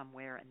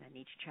somewhere, and then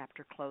each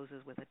chapter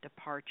closes with a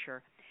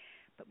departure.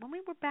 But when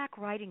we were back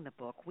writing the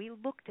book, we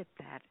looked at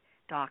that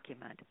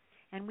document,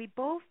 and we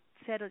both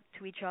said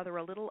to each other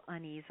a little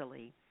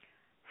uneasily,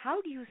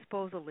 how do you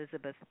suppose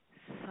Elizabeth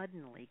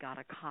suddenly got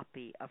a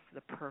copy of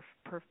the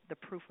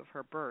proof of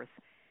her birth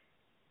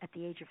at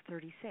the age of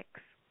 36?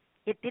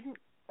 It didn't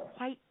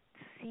quite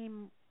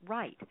seem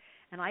right,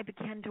 and I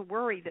began to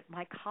worry that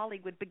my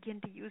colleague would begin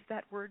to use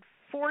that word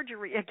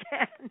forgery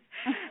again.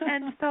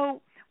 And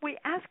so we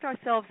asked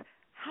ourselves,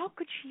 how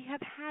could she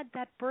have had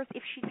that birth?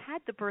 If she'd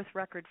had the birth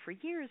record for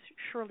years,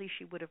 surely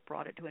she would have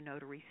brought it to a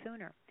notary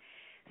sooner.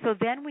 So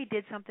then we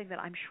did something that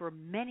I'm sure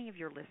many of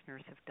your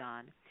listeners have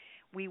done.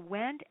 We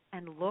went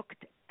and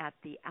looked at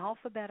the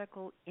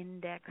alphabetical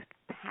indexed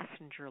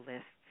passenger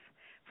lists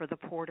for the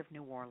port of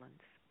New Orleans.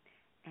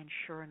 And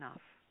sure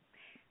enough,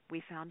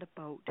 we found a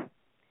boat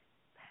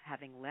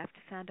having left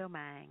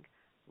Saint-Domingue,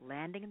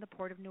 landing in the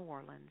port of New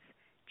Orleans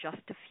just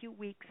a few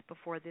weeks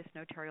before this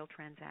notarial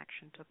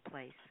transaction took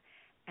place.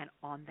 And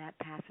on that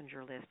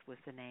passenger list was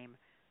the name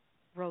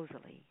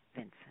Rosalie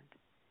Vincent.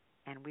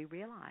 And we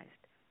realized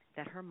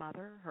that her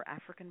mother, her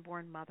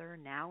African-born mother,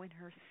 now in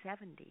her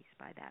 70s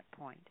by that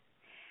point,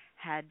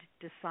 had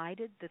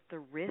decided that the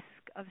risk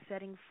of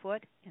setting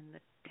foot in the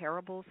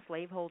terrible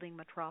slaveholding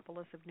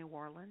metropolis of New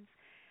Orleans,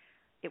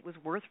 it was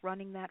worth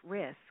running that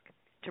risk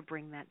to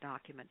bring that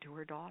document to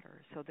her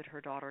daughter so that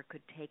her daughter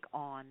could take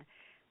on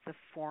the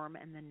form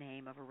and the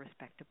name of a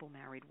respectable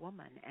married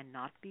woman and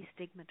not be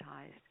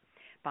stigmatized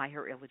by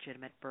her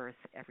illegitimate birth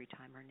every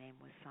time her name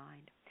was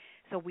signed.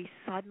 So we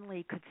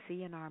suddenly could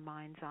see in our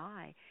mind's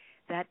eye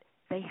that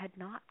they had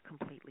not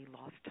completely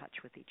lost touch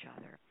with each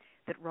other,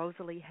 that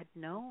Rosalie had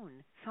known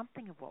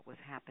something of what was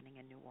happening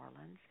in New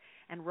Orleans,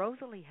 and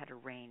Rosalie had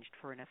arranged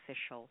for an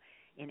official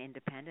in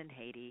independent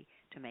Haiti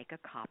to make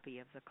a copy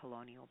of the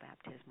colonial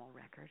baptismal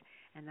record,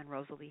 and then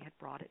Rosalie had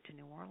brought it to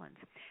New Orleans.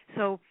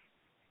 So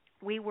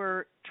we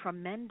were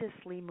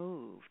tremendously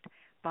moved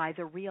by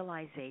the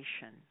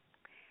realization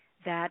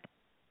that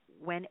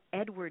when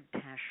Edward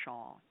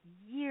Tachon,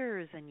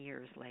 years and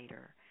years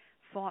later,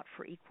 fought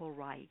for equal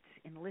rights,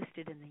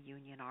 enlisted in the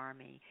Union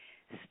Army,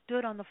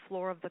 stood on the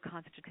floor of the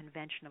Constituent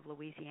Convention of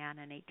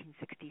Louisiana in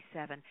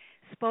 1867,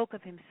 spoke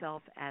of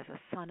himself as a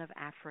son of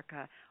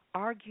Africa,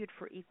 argued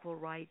for equal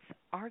rights,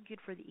 argued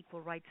for the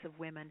equal rights of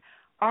women,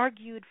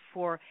 argued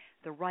for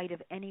the right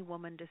of any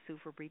woman to sue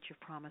for breach of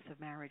promise of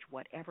marriage,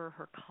 whatever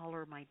her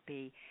color might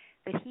be,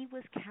 that he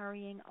was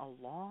carrying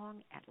a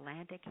long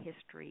Atlantic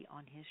history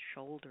on his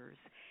shoulders,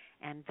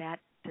 and that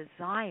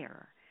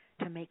desire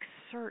to make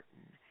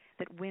certain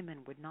that women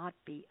would not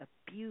be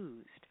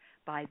abused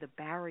by the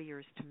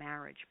barriers to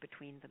marriage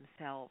between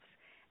themselves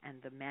and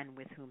the men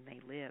with whom they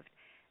lived.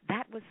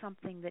 That was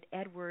something that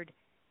Edward,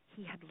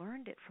 he had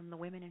learned it from the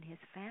women in his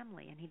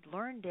family, and he'd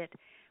learned it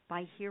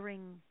by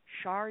hearing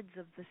shards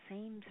of the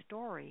same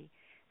story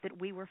that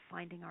we were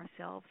finding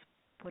ourselves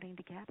putting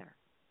together.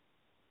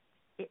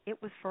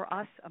 It was for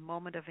us a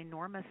moment of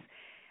enormous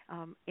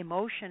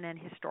emotion and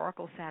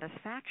historical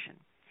satisfaction.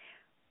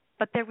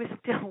 But there was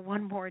still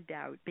one more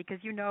doubt, because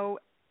you know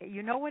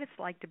what it's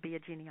like to be a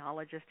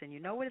genealogist, and you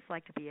know what it's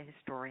like to be a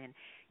historian.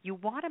 You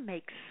want to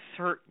make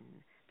certain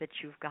that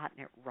you've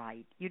gotten it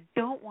right. You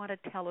don't want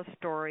to tell a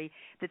story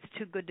that's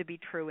too good to be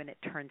true and it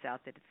turns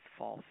out that it's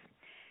false.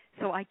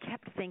 So I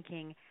kept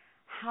thinking,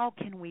 how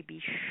can we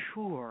be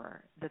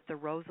sure that the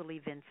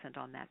Rosalie Vincent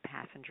on that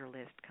passenger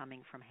list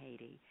coming from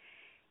Haiti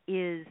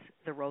is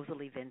the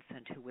Rosalie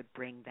Vincent who would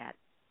bring that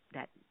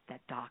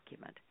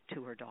document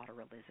to her daughter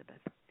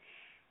Elizabeth?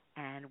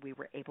 And we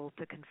were able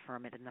to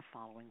confirm it in the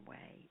following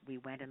way. We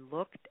went and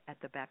looked at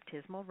the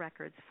baptismal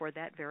records for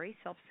that very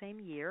selfsame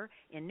year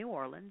in New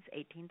Orleans,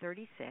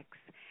 1836.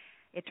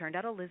 It turned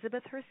out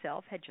Elizabeth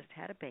herself had just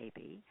had a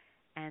baby,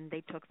 and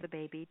they took the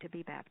baby to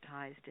be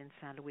baptized in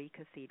St. Louis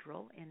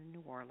Cathedral in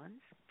New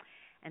Orleans.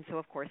 And so,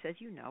 of course, as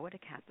you know, at a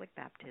Catholic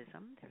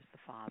baptism, there's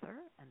the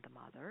father and the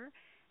mother,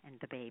 and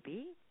the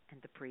baby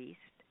and the priest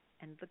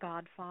and the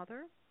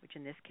godfather, which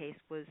in this case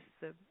was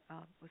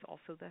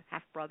also the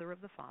half brother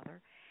of the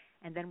father,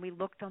 and then we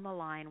looked on the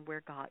line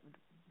where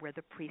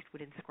the priest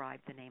would inscribe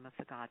the name of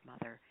the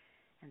godmother,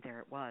 and there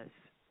it was,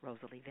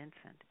 Rosalie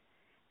Vincent.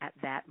 At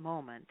that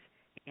moment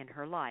in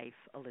her life,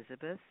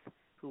 Elizabeth,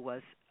 who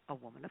was a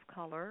woman of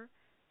color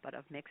but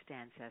of mixed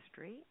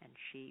ancestry, and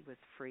she was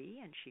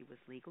free and she was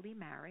legally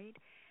married,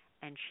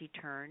 and she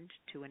turned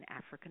to an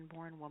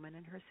African-born woman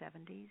in her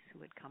 70s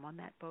who had come on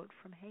that boat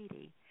from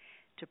Haiti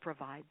to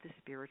provide the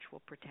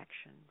spiritual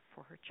protection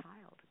for her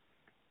child.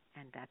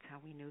 And that's how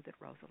we knew that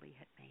Rosalie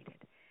had made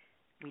it.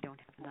 We don't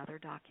have another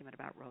document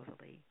about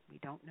Rosalie. We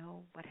don't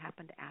know what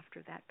happened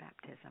after that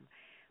baptism,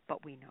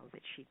 but we know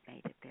that she'd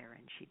made it there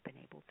and she'd been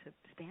able to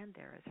stand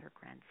there as her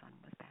grandson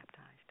was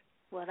baptized.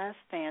 Well, that's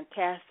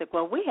fantastic.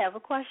 Well, we have a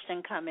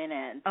question coming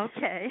in.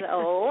 Okay.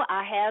 So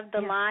I have the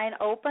line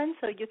open,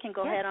 so you can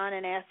go ahead on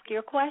and ask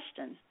your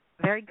question.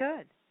 Very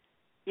good.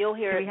 You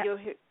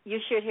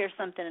should hear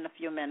something in a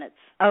few minutes.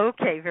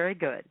 Okay, very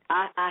good.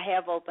 I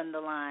have opened the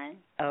line.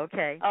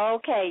 Okay.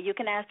 Okay, you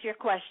can ask your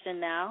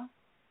question now.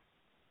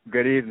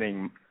 Good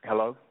evening.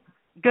 Hello.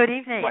 Good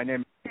evening.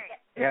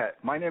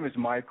 My name is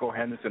Michael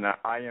Henderson.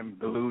 I am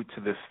glued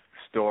to this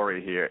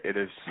story here. It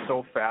is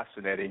so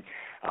fascinating.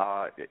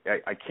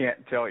 I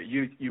can't tell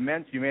you. You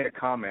made a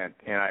comment,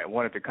 and I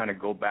wanted to kind of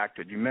go back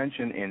to it. You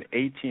mentioned in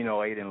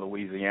 1808 in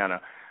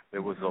Louisiana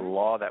there was a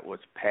law that was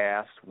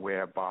passed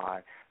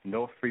whereby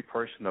no free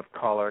person of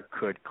color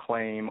could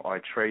claim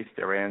or trace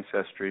their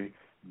ancestry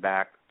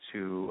back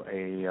to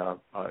a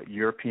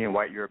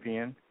white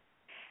European.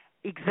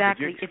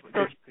 Exactly.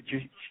 Could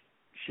you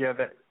share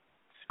that?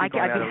 I'd be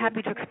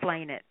happy to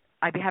explain it.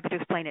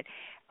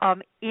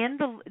 In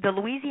the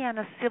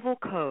Louisiana Civil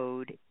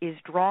Code is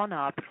drawn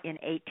up in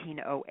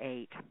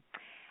 1808,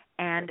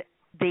 and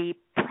the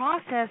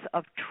process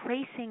of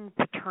tracing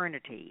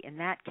paternity in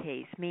that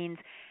case means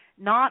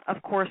not,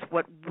 of course,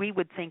 what we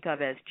would think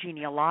of as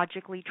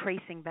genealogically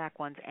tracing back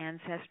one's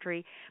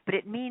ancestry, but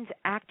it means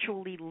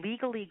actually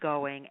legally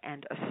going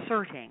and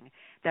asserting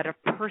that a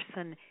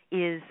person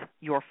is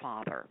your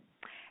father.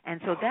 And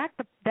so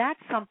that's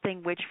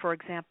something which, for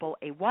example,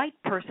 a white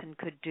person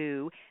could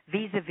do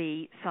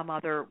vis-a-vis some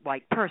other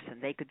white person.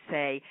 They could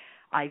say,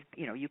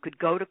 you could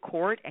go to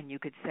court and you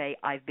could say,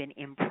 I've been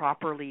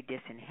improperly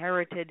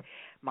disinherited.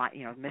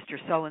 Mr.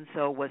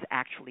 So-and-so was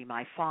actually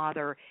my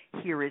father.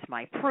 Here is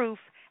my proof.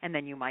 And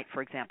then you might,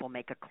 for example,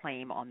 make a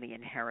claim on the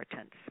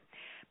inheritance.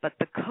 But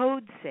the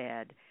code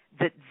said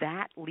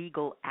that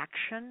legal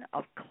action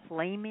of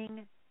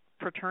claiming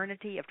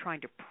paternity, of trying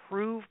to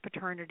prove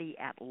paternity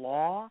at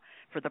law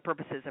for the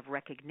purposes of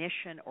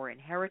recognition or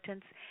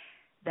inheritance,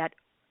 that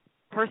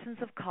persons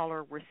of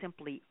color were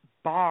simply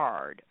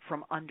barred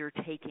from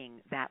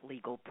undertaking that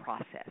legal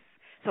process.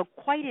 So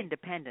quite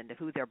independent of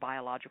who their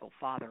biological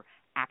father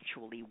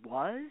actually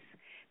was,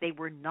 they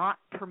were not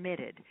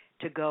permitted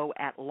to go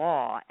at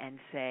law and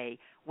say,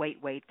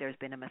 wait, there's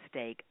been a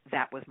mistake.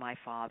 That was my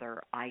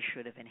father. I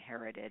should have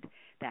inherited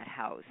that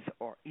house.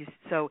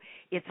 So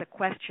it's a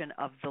question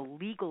of the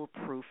legal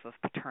proof of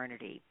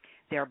paternity.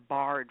 They're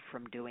barred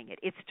from doing it.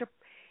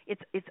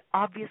 It's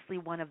obviously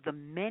one of the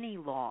many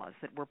laws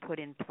that were put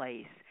in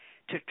place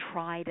to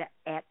try to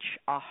etch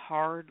a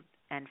hard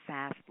and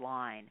fast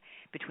line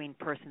between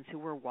persons who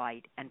were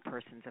white and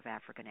persons of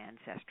African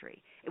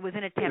ancestry. It was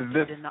an attempt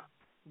to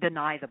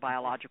deny the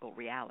biological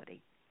reality.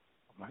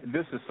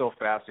 This is so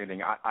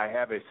fascinating. I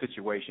have a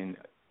situation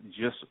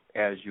just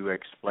as you were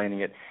explaining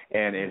it,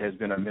 and it has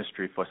been a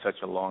mystery for such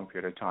a long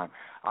period of time.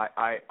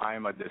 I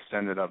am a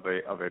descendant of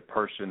a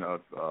person of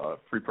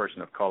free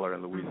person of color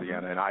in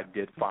Louisiana, and I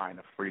did find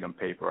a freedom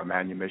paper, a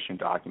manumission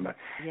document,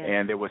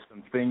 and there were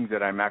some things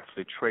that I'm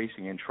actually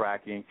tracing and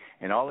tracking,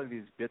 and all of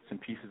these bits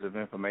and pieces of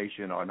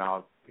information are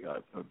now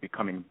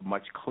becoming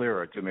much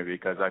clearer to me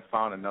because I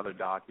found another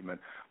document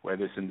where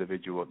this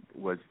individual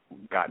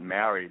got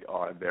married,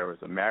 or there was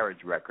a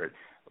marriage record,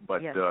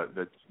 but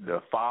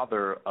the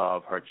father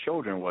of her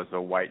children was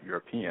a white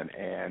European,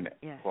 and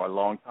for a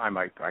long time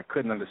I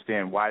couldn't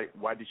understand why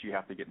did she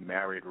have to get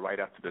married right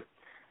after the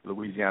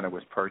Louisiana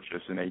was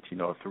purchased in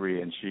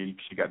 1803, and she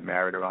got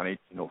married around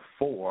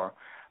 1804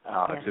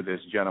 to this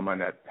gentleman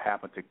that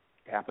happened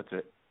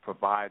to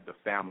provide the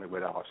family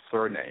with our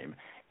surname.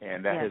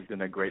 And that has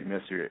been a great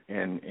mystery,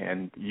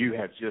 and you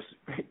have just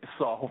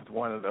solved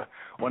one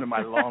of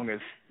my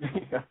longest.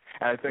 And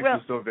I thank you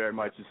so very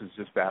much. This is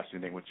just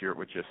fascinating what you're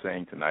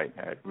saying tonight.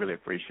 I really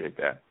appreciate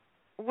that.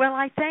 Well,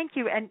 I thank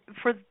you, and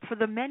for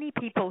the many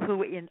people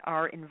who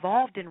are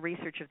involved in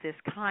research of this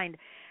kind,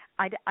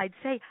 I'd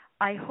say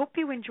I hope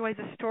you enjoy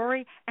the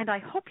story, and I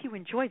hope you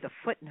enjoy the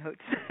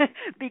footnotes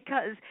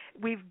because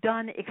we've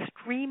done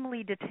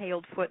extremely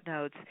detailed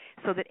footnotes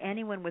so that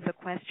anyone with a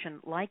question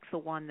like the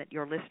one that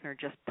your listener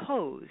just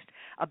posed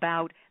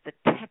about the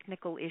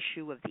technical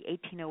issue of the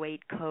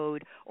 1808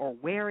 code or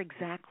where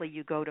exactly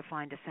you go to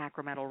find a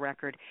sacramental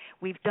record,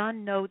 we've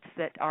done notes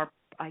that are,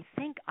 I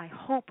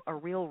hope, a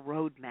real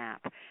roadmap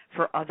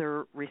for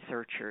other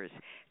researchers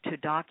to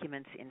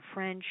documents in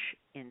French,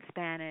 in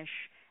Spanish,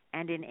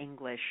 and in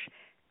English,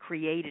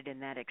 created in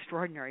that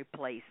extraordinary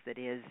place that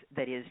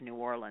is New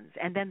Orleans.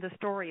 And then the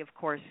story, of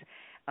course,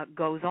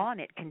 goes on.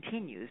 It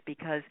continues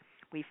because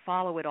we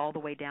follow it all the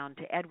way down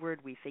to Edward.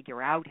 We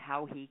figure out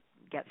how he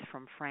gets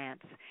from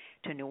France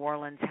to New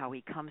Orleans, how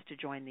he comes to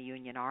join the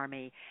Union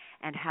Army,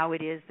 and how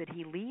it is that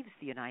he leaves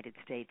the United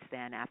States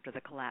then after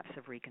the collapse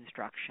of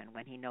Reconstruction,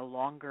 when he no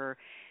longer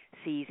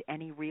sees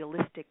any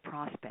realistic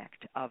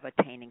prospect of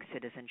attaining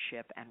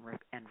citizenship and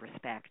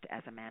respect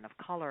as a man of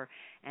color,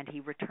 and he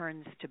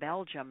returns to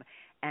Belgium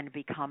and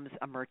becomes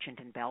a merchant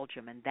in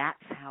Belgium. And that's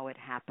how it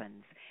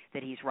happens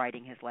that he's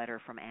writing his letter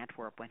from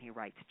Antwerp when he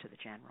writes to the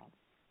general.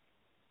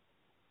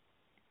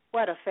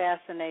 What a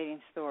fascinating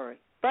story.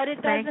 But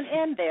it doesn't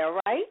end there,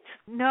 right?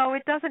 No,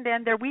 it doesn't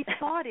end there. We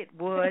thought it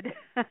would.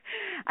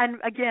 And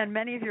again,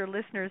 many of your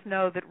listeners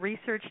know that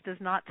research does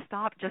not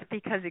stop just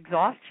because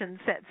exhaustion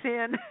sets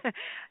in.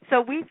 So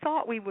we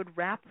thought we would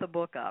wrap the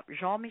book up.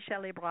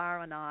 Jean-Michel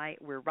Hébrard and I,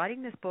 we're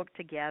writing this book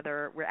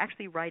together. We're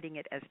actually writing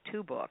it as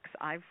two books.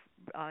 I've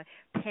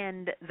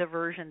penned the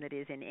version that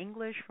is in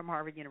English from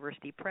Harvard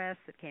University Press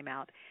that came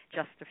out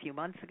just a few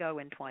months ago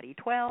in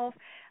 2012,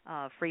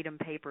 Freedom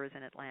Papers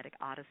and Atlantic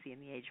Odyssey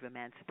in the Age of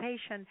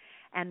Emancipation.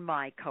 And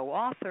my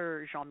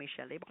co-author,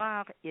 Jean-Michel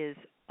Hébrard, is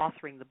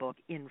authoring the book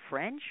in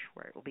French,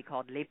 where it will be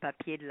called Les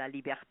Papiers de la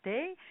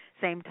Liberté,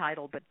 same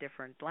title but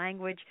different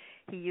language.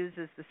 He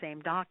uses the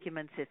same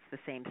documents, it's the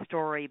same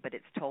story, but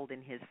it's told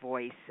in his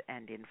voice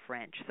and in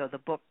French. So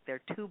there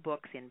are two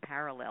books in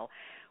parallel.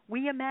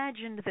 We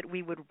imagined that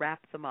we would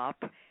wrap them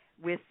up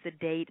with the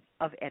date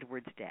of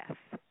Edward's death.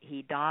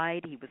 He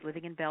died. He was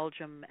living in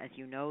Belgium. As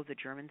you know, the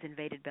Germans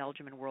invaded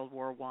Belgium in World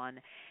War I.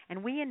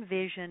 And we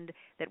envisioned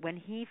that when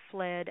he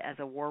fled as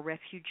a war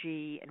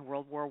refugee in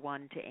World War I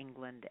to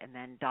England and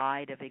then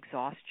died of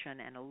exhaustion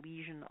and a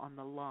lesion on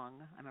the lung,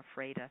 I'm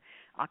afraid an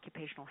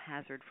occupational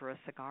hazard for a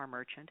cigar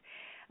merchant,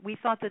 we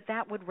thought that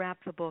that would wrap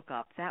the book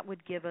up. That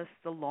would give us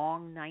the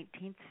long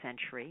 19th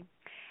century.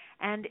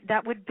 And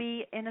that would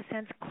be, in a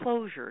sense,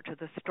 closure to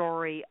the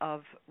story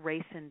of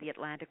race in the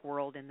Atlantic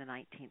world in the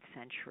 19th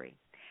century.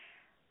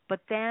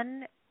 But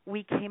then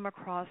we came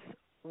across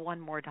one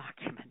more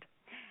document.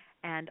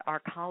 And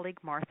our colleague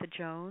Martha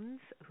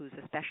Jones, who's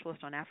a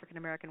specialist on African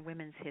American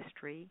women's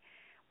history,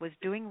 was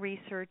doing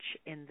research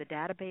in the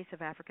database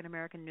of African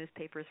American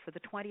newspapers for the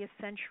 20th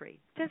century.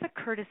 As a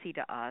courtesy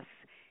to us,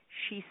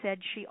 she said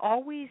she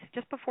always,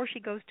 just before she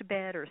goes to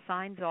bed or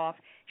signs off,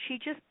 she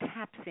just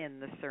taps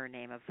in the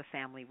surname of the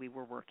family we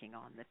were working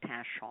on, the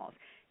Tachaws,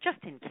 just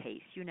in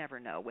case. You never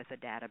know with a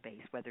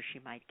database whether she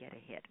might get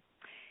a hit.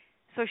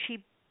 So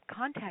she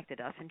contacted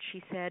us and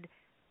she said,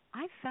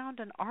 I found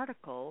an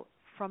article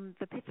from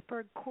the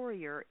Pittsburgh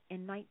Courier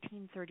in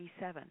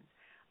 1937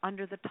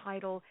 under the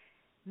title,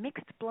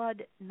 Mixed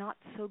Blood Not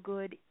So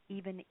Good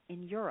Even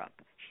in Europe.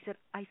 She said,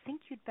 I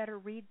think you'd better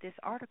read this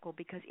article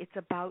because it's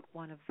about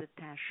one of the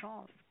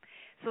Tachaws.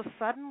 So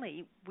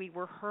suddenly we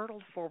were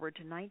hurtled forward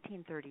to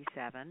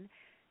 1937,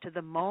 to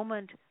the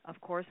moment, of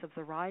course, of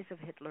the rise of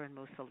Hitler and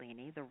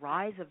Mussolini, the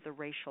rise of the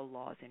racial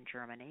laws in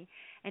Germany.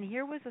 And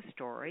here was a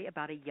story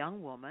about a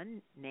young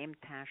woman named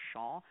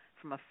Tachaw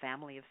from a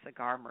family of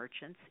cigar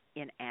merchants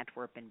in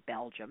Antwerp in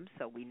Belgium,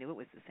 so we knew it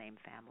was the same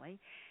family.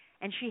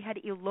 And she had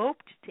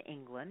eloped to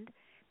England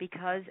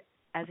because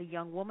as a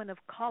young woman of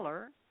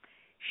color,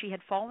 she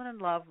had fallen in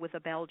love with a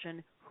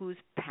Belgian whose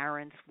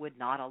parents would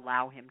not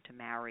allow him to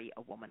marry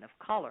a woman of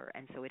color.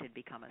 And so it had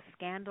become a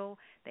scandal.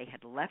 They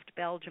had left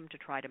Belgium to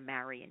try to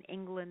marry in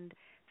England.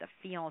 The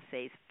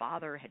fiancé's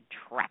father had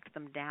tracked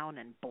them down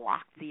and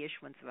blocked the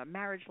issuance of a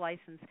marriage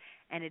license,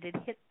 and it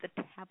had hit the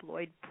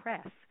tabloid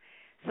press.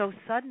 So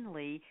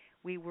suddenly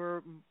we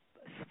were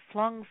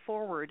flung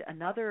forward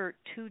another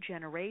two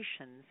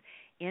generations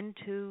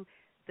into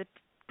the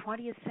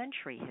 20th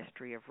century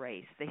history of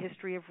race, the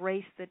history of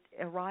race that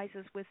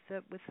arises with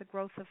the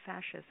growth of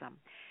fascism.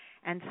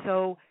 And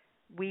so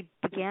we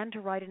began to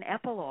write an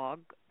epilogue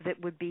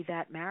that would be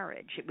that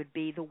marriage. It would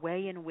be the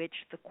way in which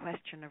the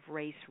question of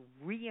race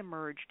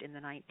reemerged in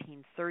the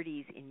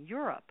 1930s in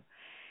Europe,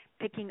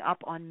 picking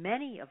up on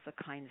many of the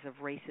kinds of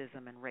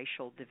racism and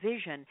racial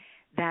division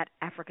that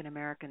African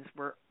Americans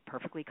were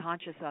perfectly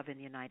conscious of in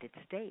the United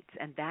States.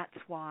 And that's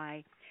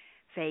why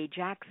Faye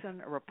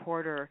Jackson, a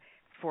reporter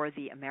for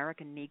the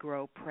American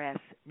Negro Press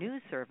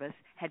News Service,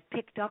 had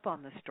picked up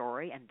on the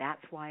story, and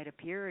that's why it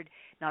appeared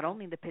not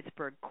only in the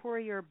Pittsburgh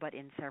Courier but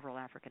in several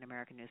African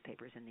American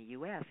newspapers in the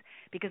U.S.,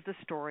 because the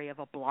story of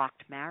a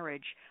blocked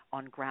marriage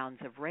on grounds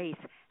of race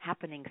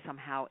happening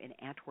somehow in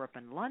Antwerp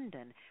and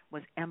London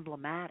was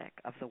emblematic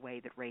of the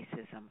way that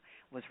racism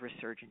was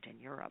resurgent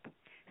in Europe.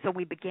 So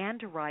we began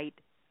to write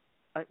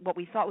what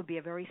we thought would be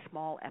a very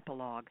small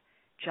epilogue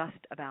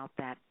just about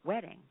that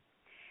wedding.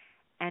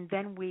 And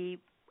then we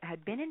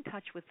had been in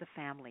touch with the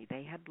family.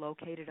 They had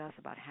located us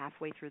about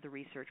halfway through the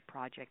research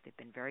project. They'd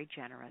been very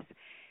generous.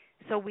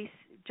 So we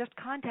just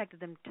contacted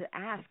them to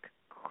ask,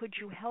 could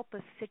you help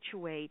us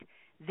situate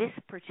this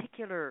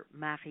particular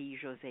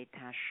Marie-Josée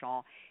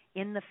Tachon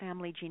in the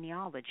family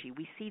genealogy.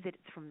 We see that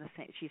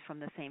she's from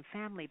the same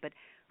family, but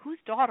whose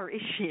daughter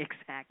is she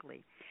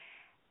exactly?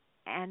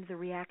 And the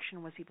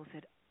reaction was, people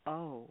said,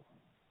 oh,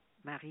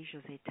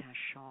 Marie-Josée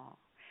Tachon.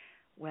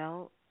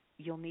 Well,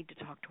 you'll need to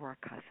talk to our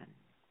cousin.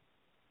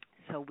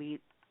 So we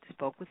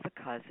spoke with the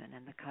cousin,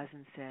 and the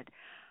cousin said,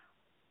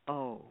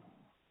 oh,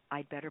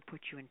 I'd better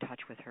put you in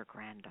touch with her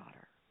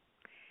granddaughter.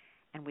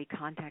 And we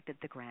contacted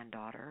the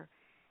granddaughter,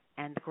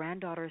 and the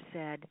granddaughter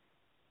said,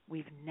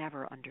 we've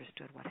never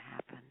understood what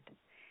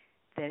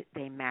happened.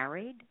 They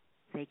married,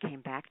 they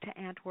came back to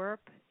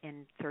Antwerp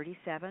in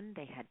 1937,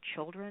 they had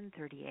children,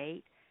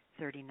 1938,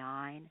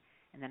 1939,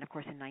 and then, of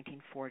course, in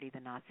 1940, the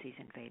Nazis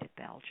invaded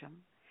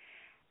Belgium.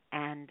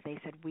 And they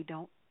said, we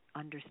don't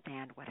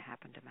understand what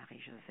happened to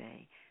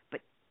Marie-Josée,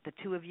 but the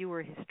two of you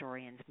are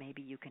historians,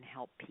 maybe you can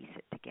help piece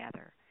it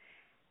together.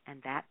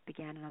 And that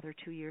began another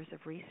 2 years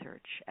of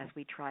research as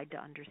we tried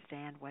to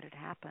understand what had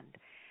happened.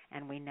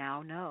 And we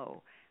now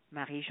know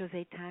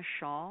Marie-Josée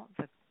Tachon,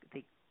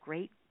 the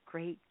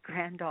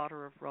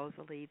great-great-granddaughter of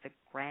Rosalie, the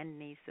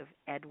grandniece of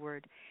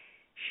Edward,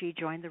 she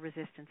joined the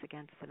resistance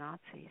against the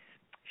Nazis.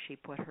 She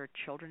put her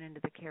children into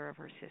the care of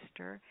her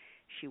sister.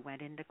 She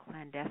went into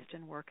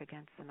clandestine work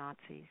against the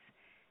Nazis.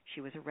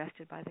 She was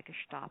arrested by the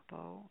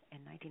Gestapo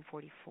in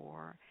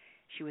 1944.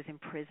 She was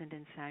imprisoned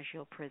in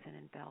Saint-Gilles prison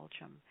in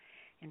Belgium,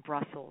 in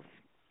Brussels.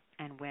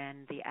 And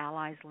when the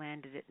Allies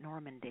landed at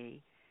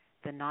Normandy,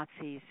 the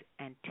Nazis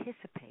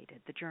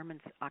anticipated, the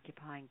Germans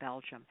occupying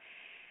Belgium,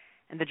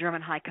 and the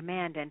German High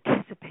Command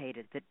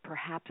anticipated that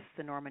perhaps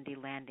the Normandy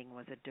landing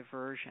was a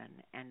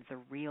diversion and the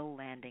real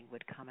landing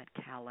would come at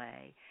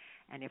Calais.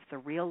 And if the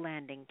real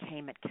landing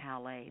came at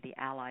Calais, the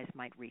Allies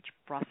might reach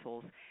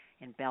Brussels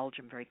in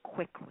Belgium very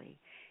quickly,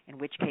 in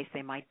which case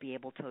they might be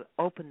able to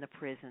open the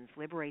prisons,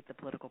 liberate the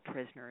political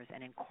prisoners,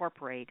 and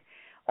incorporate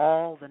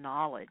all the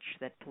knowledge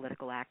that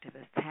political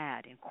activists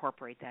had,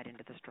 incorporate that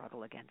into the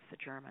struggle against the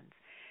Germans.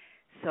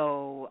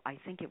 So I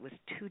think it was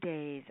 2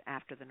 days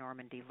after the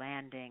Normandy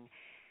landing,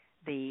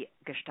 the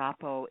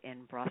Gestapo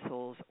in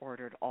Brussels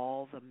ordered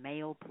all the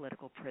male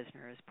political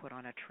prisoners put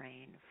on a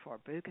train for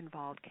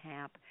Buchenwald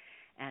camp,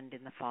 and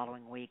in the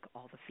following week,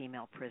 all the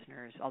female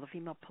prisoners, all the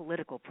female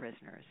political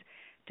prisoners,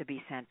 to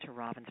be sent to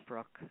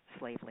Ravensbrück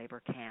slave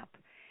labor camp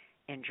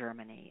in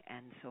Germany.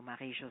 And so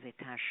Marie-Josée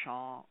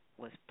Tachon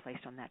was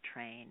placed on that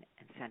train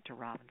and sent to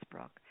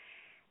Ravensbrück.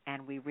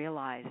 And we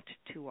realized,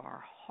 to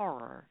our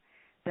horror,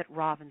 that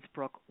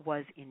Ravensbrück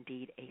was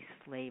indeed a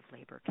slave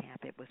labor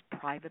camp. It was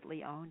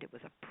privately owned. It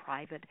was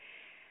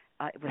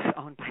it was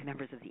owned by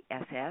members of the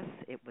SS.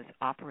 It was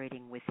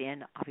operating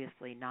within,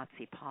 obviously,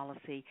 Nazi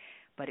policy,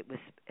 but it was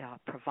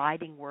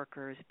providing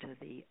workers to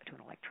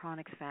an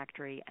electronics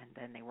factory, and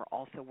then they were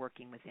also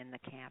working within the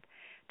camp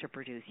to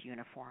produce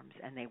uniforms.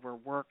 And they were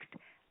worked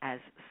as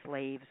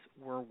slaves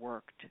were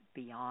worked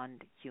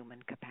beyond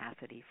human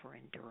capacity for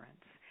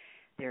endurance.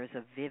 There's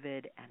a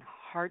vivid and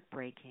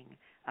heartbreaking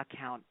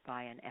account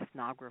by an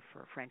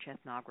ethnographer, French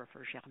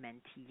ethnographer,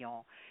 Germaine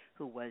Tillon,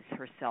 who was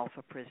herself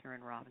a prisoner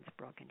in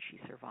Ravensbrück, and she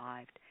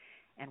survived.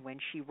 And when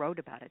she wrote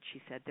about it,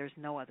 she said, there's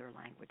no other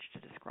language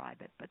to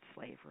describe it but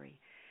slavery.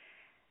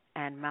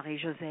 And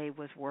Marie-Josée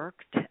was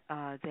worked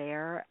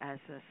there as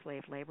a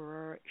slave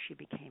laborer. She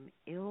became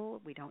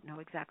ill. We don't know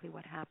exactly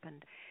what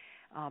happened.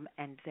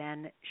 And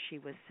then she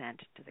was sent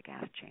to the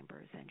gas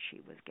chambers, and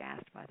she was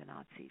gassed by the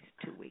Nazis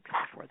 2 weeks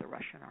before the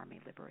Russian army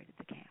liberated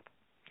the camp.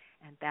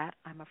 And that,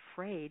 I'm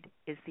afraid,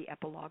 is the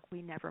epilogue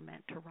we never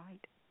meant to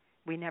write.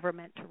 We never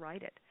meant to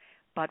write it.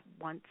 But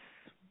once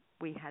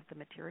we had the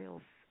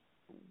materials,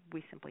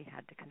 we simply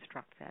had to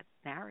construct that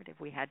narrative.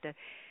 We had to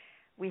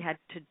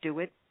do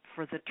it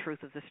for the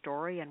truth of the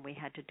story, and we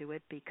had to do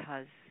it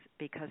because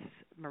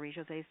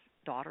Marie-Josée's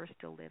daughter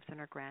still lives and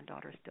her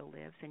granddaughter still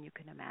lives, and you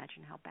can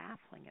imagine how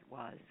baffling it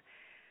was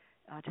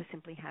to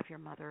simply have your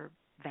mother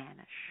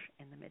vanish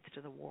in the midst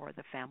of the war.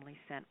 The family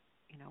sent,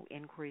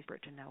 inquiries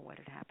to know what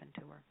had happened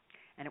to her,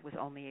 and it was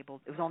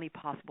only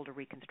possible to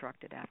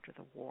reconstruct it after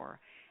the war,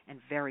 and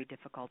very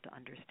difficult to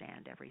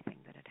understand everything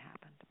that had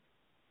happened.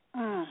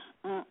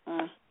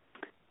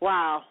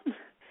 Wow.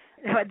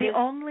 The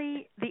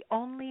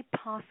only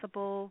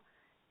possible.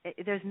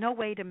 There's no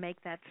way to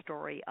make that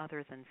story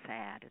other than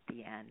sad at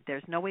the end.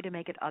 There's no way to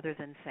make it other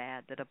than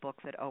sad that a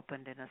book that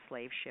opened in a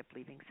slave ship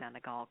leaving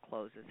Senegal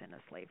closes in a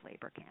slave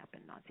labor camp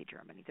in Nazi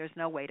Germany. There's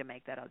no way to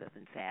make that other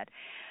than sad.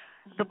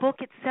 The book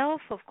itself,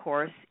 of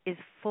course, is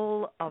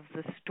full of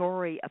the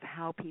story of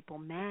how people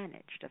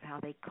managed, of how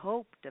they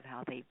coped, of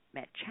how they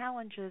met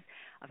challenges,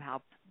 of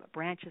how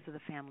branches of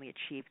the family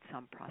achieved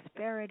some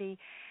prosperity.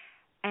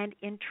 And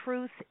in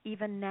truth,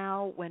 even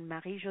now, when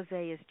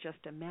Marie-Josée is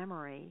just a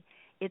memory,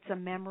 it's a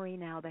memory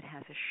now that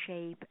has a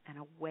shape and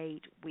a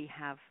weight. We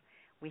have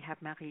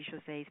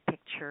Marie-Josée's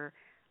picture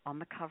on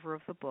the cover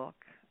of the book.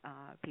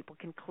 People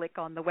can click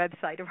on the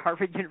website of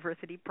Harvard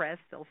University Press.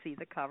 They'll see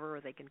the cover,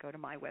 or they can go to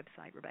my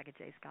website,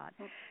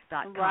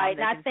 RebeccaJScott.com. Right,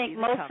 and I think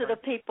most of the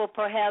people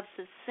perhaps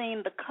have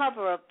seen the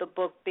cover of the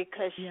book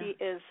because she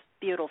is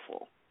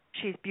beautiful.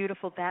 She's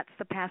beautiful. That's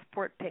the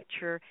passport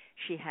picture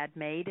she had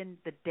made in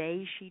the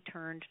day she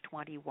turned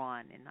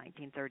 21 in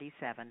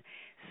 1937,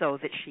 so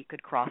that she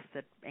could cross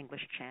the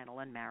English Channel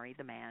and marry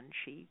the man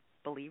she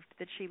believed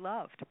that she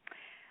loved.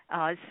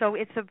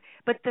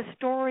 But the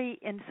story,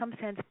 in some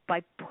sense,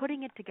 by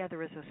putting it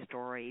together as a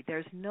story,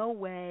 there's no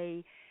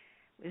way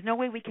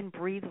we can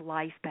breathe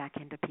life back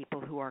into people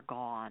who are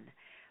gone,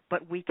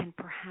 but we can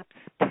perhaps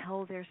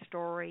tell their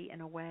story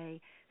in a way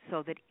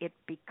so that it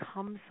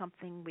becomes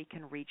something we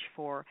can reach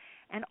for,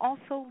 and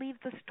also leave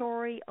the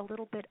story a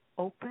little bit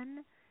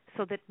open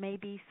so that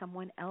maybe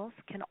someone else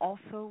can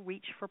also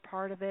reach for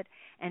part of it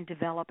and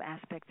develop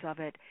aspects of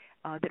it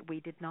that we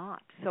did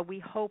not. So we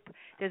hope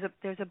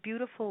there's a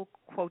beautiful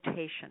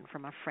quotation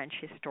from a French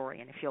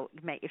historian. If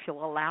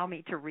you'll allow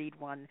me to read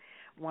one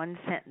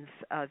sentence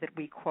that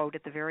we quote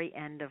at the very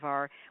end of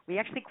we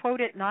actually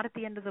quote it not at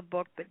the end of the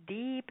book, but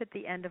deep at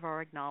the end of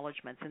our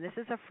acknowledgments. And this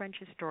is a French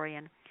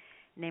historian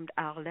named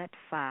Arlette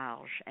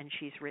Farge, and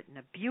she's written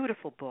a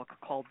beautiful book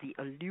called The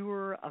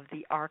Allure of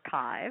the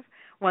Archive,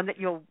 one that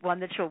she'll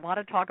want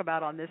to talk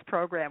about on this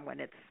program when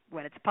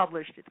it's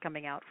published. It's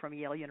coming out from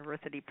Yale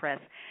University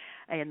Press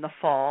in the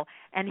fall.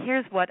 And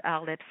here's what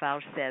Arlette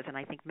Farge says, and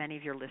I think many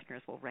of your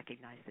listeners will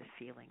recognize this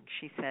feeling.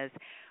 She says,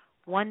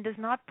 "One does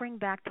not bring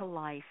back to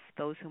life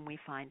those whom we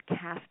find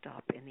cast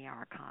up in the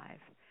archive,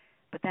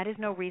 but that is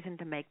no reason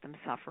to make them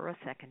suffer a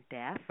second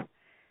death.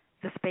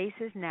 The space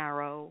is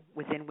narrow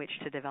within which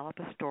to develop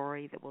a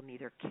story that will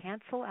neither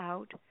cancel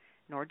out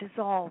nor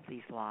dissolve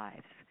these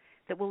lives,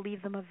 that will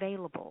leave them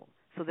available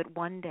so that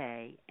one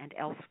day and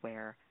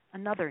elsewhere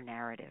another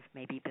narrative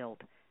may be built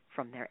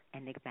from their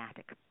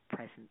enigmatic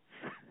presence."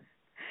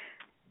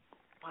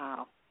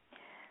 Wow.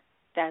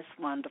 That's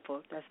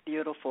wonderful. That's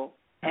beautiful.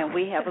 And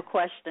we have a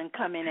question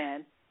coming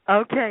in.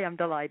 Okay, I'm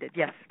delighted.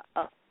 Yes.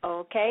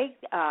 Okay.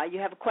 You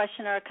have a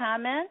question or a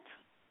comment?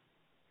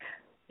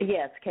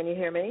 Yes. Can you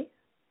hear me?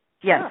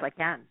 Yes, I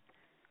can.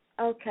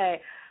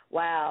 Okay.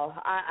 Wow.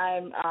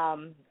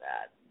 I'm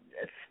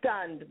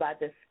stunned by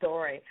this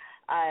story.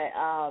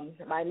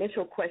 My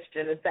initial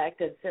question, in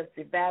fact, has since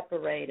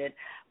evaporated.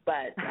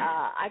 But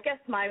I guess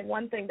my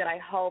one thing that I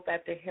hope,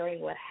 after hearing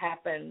what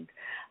happened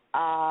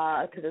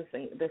to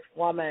this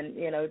woman,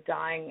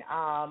 dying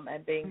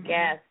and being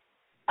gassed,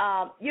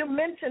 you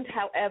mentioned,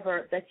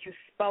 however, that you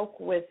spoke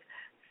with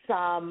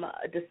some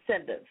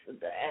descendants. And,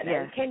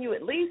 yes. And can you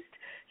at least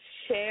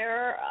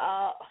share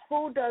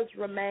who does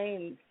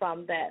remain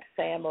from that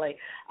family?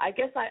 I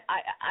guess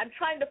I'm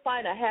trying to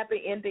find a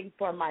happy ending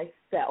for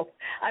myself.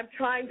 I'm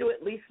trying to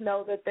at least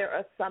know that there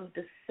are some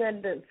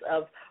descendants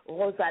of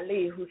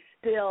Rosalie who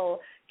still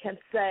can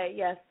say,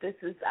 yes, this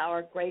is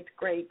our great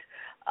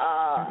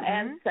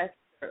ancestor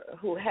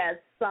who has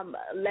some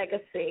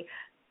legacy.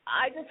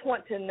 I just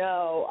want to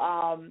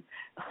know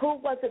who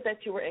was it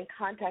that you were in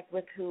contact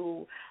with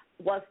who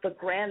was the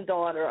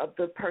granddaughter of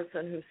the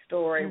person whose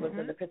story was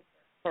in the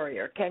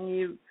Courier. Can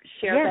you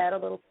share that a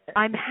little bit?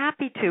 I'm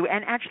happy to.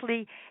 And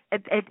actually,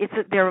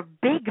 they're a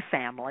big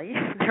family.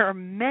 There are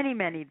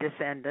many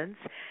descendants.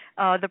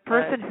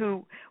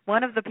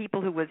 One of the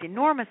people who was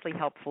enormously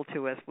helpful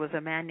to us was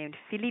a man named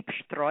Philippe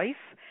Struif,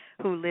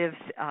 who lives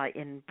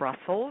in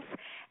Brussels,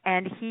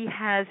 and he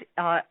has,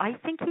 I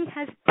think he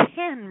has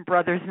 10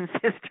 brothers and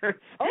sisters.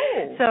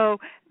 Oh. So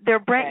they're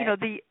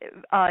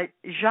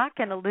Jacques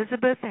and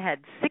Elizabeth had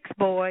 6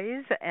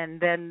 boys, and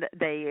then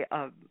they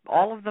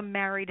all of them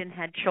married and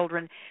had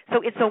children.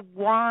 So it's a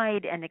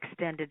wide and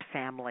extended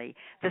family.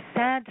 The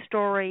sad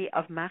story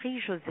of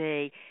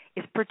Marie-Josée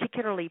is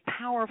particularly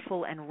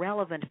powerful and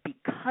relevant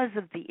because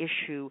of the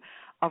issue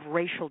of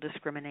racial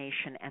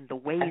discrimination and the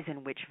ways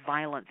in which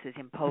violence is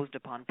imposed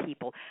upon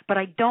people. But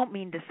I don't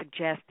mean to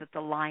suggest that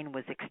the line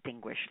was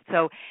extinguished.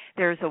 So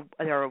there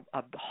are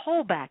a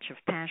whole batch of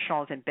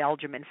Tinchons in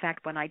Belgium. In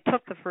fact, when I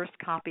took the first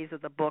copies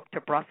of the book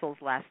to Brussels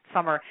last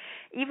summer,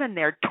 even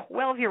their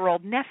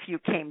 12-year-old nephew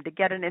came to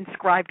get an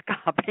inscribed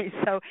copy.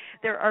 So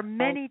there are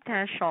many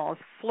Tinchons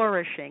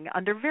flourishing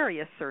under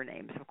various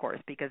surnames, of course,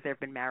 because there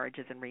have been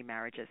marriages and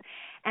remarriages.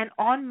 And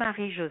on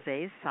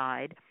Marie-José's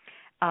side,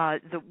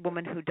 the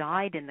woman who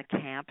died in the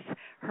camps,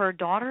 her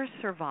daughter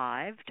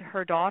survived.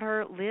 Her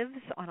daughter lives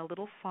on a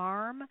little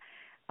farm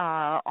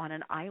on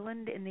an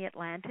island in the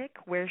Atlantic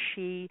where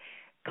she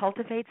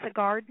cultivates a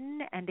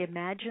garden and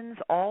imagines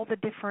all the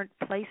different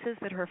places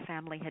that her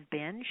family had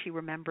been. She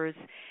remembers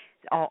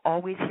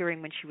always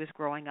hearing when she was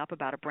growing up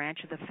about a branch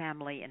of the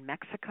family in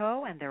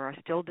Mexico, and there are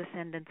still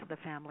descendants of the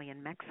family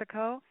in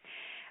Mexico.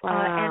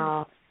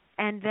 Wow.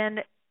 And then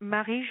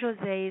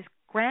Marie-José's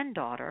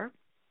granddaughter,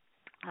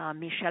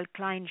 Michelle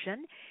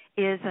Kleinjen,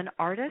 is an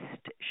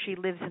artist. She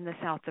lives in the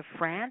south of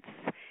France.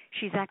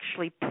 She's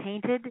actually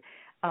painted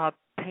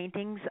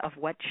paintings of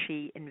what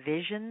she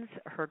envisions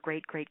her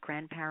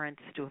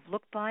great-great-grandparents to have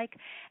looked like,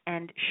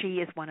 and she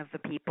is one of the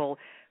people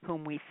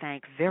whom we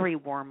thank very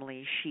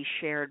warmly. She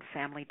shared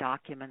family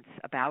documents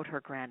about her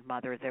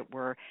grandmother that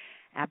were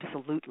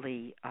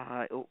absolutely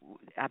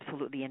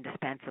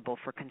indispensable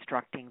for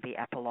constructing the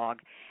epilogue.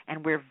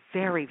 And we're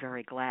very,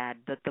 very glad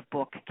that the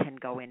book can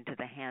go into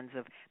the hands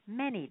of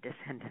many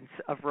descendants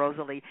of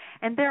Rosalie.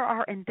 And there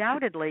are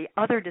undoubtedly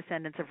other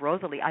descendants of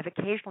Rosalie. I've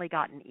occasionally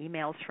gotten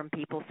emails from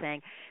people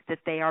saying that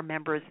they are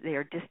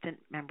distant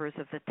members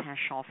of the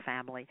Tachon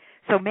family.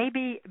 So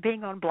maybe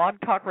being on Blog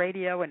Talk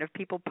Radio, and if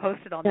people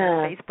post it on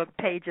their Facebook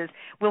pages,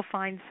 we'll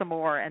find some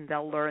more, and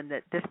they'll learn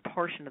that this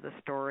portion of the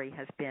story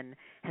has been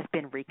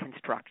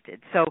reconstructed.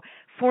 So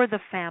for the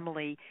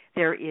family,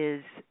 there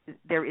is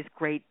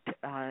great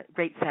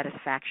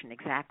satisfaction,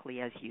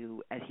 exactly as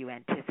you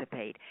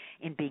anticipate,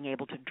 in being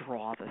able to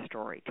draw the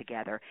story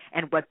together.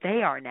 And what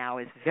they are now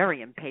is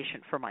very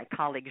impatient for my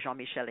colleague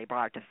Jean-Michel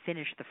Hébrard to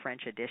finish the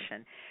French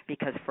edition,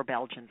 because for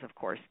Belgians, of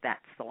course, that's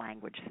the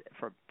language,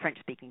 for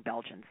French-speaking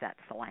Belgians, that's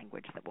the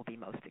language that will be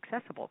most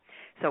accessible.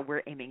 So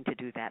we're aiming to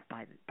do that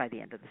by the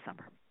end of the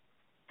summer.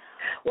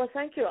 Well,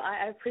 thank you.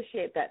 I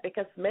appreciate that,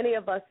 because many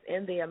of us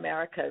in the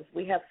Americas,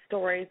 we have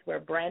stories where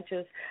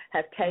branches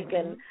have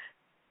taken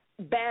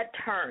bad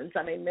turns.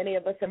 I mean, many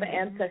of us have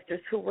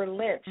ancestors who were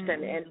lynched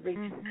and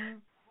reached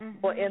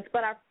for ends,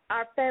 but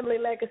our family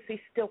legacy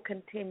still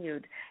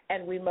continued,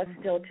 and we must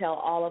still tell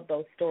all of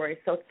those stories.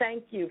 So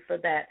thank you for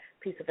that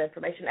piece of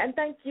information, and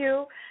thank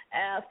you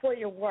for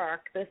your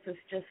work. This has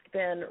just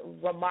been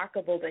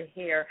remarkable to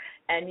hear,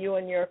 and you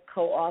and your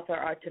co-author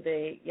are to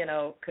be,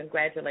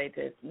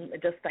 congratulated.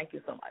 Just thank you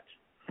so much.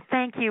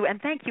 Thank you,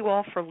 and thank you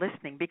all for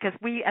listening, because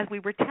as we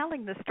were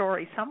telling the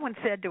story, someone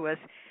said to us,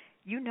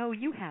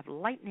 you have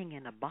lightning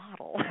in a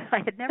bottle. I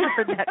had never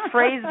heard that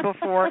phrase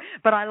before,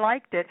 but I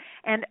liked it.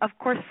 And, of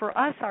course, for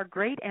us, our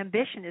great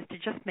ambition is to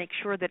just make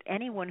sure that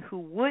anyone who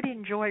would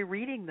enjoy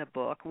reading the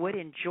book, would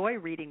enjoy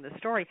reading the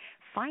story,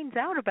 finds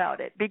out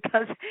about it.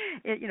 Because,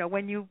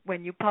 when you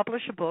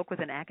publish a book with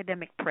an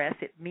academic press,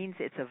 it means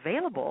it's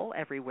available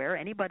everywhere.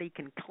 Anybody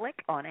can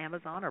click on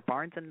Amazon or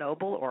Barnes &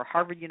 Noble or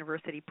Harvard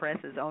University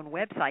Press's own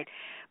website.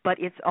 But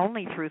it's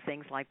only through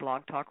things like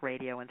Blog Talk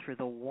Radio and through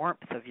the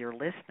warmth of your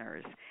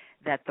listeners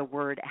that the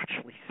word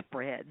actually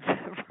spreads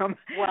from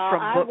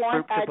book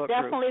group to book group.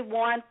 I definitely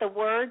want the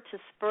word to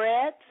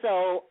spread.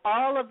 So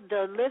all of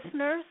the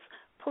listeners,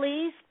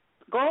 please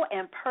go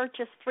and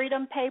purchase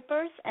Freedom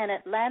Papers and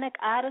Atlantic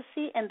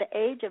Odyssey and the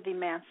Age of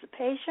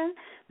Emancipation.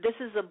 This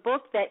is a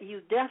book that you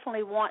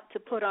definitely want to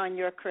put on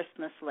your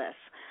Christmas list.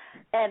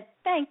 And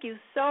thank you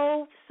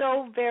so,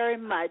 so very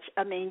much.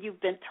 I mean,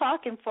 you've been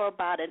talking for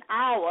about an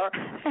hour.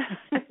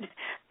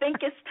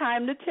 Think it's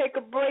time to take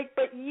a break,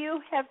 but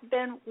you have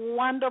been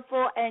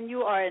wonderful, and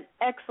you are an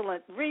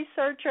excellent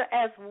researcher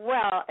as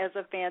well as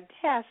a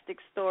fantastic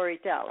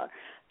storyteller.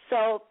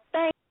 So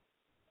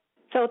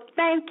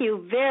thank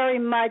you very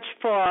much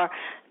for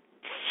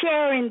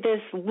sharing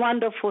this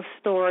wonderful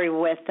story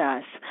with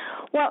us.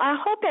 Well, I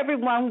hope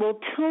everyone will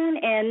tune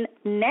in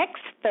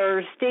next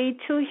Thursday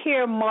to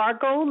hear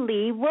Margot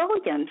Lee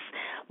Williams.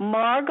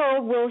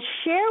 Margot will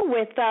share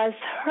with us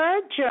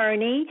her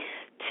journey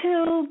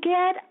to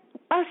get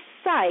a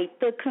site,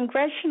 the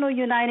Congregational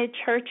United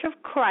Church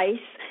of Christ,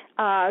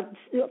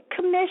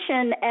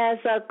 commissioned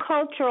as a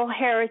cultural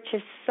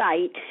heritage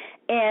site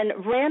in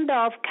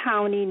Randolph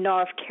County,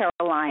 North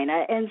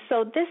Carolina. And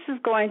so this is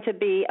going to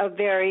be a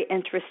very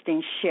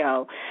interesting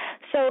show.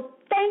 So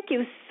thank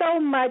you so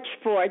much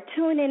for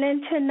tuning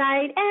in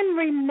tonight. And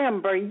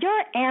remember,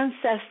 your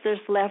ancestors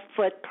left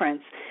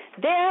footprints.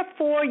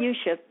 Therefore, you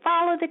should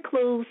follow the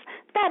clues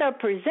that are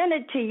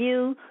presented to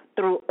you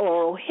through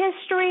oral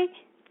history,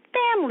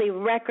 family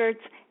records,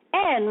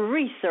 and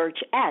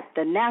research at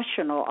the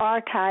National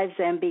Archives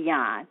and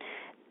beyond.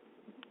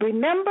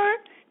 Remember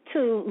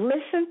to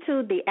listen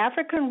to the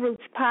African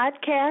Roots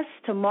podcast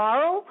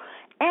tomorrow,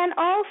 and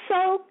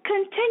also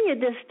continue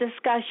this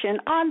discussion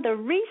on the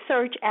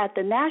Research at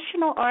the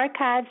National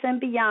Archives and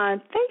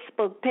Beyond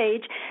Facebook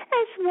page,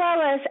 as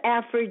well as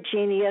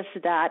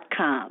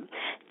AfriGenius.com.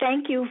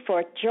 Thank you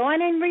for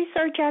joining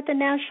Research at the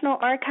National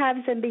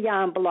Archives and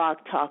Beyond Blog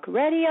Talk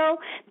Radio.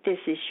 This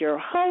is your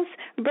host,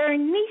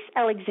 Bernice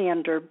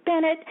Alexander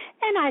Bennett,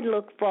 and I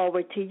look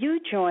forward to you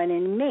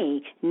joining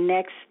me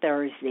next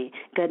Thursday.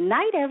 Good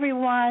night,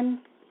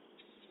 everyone.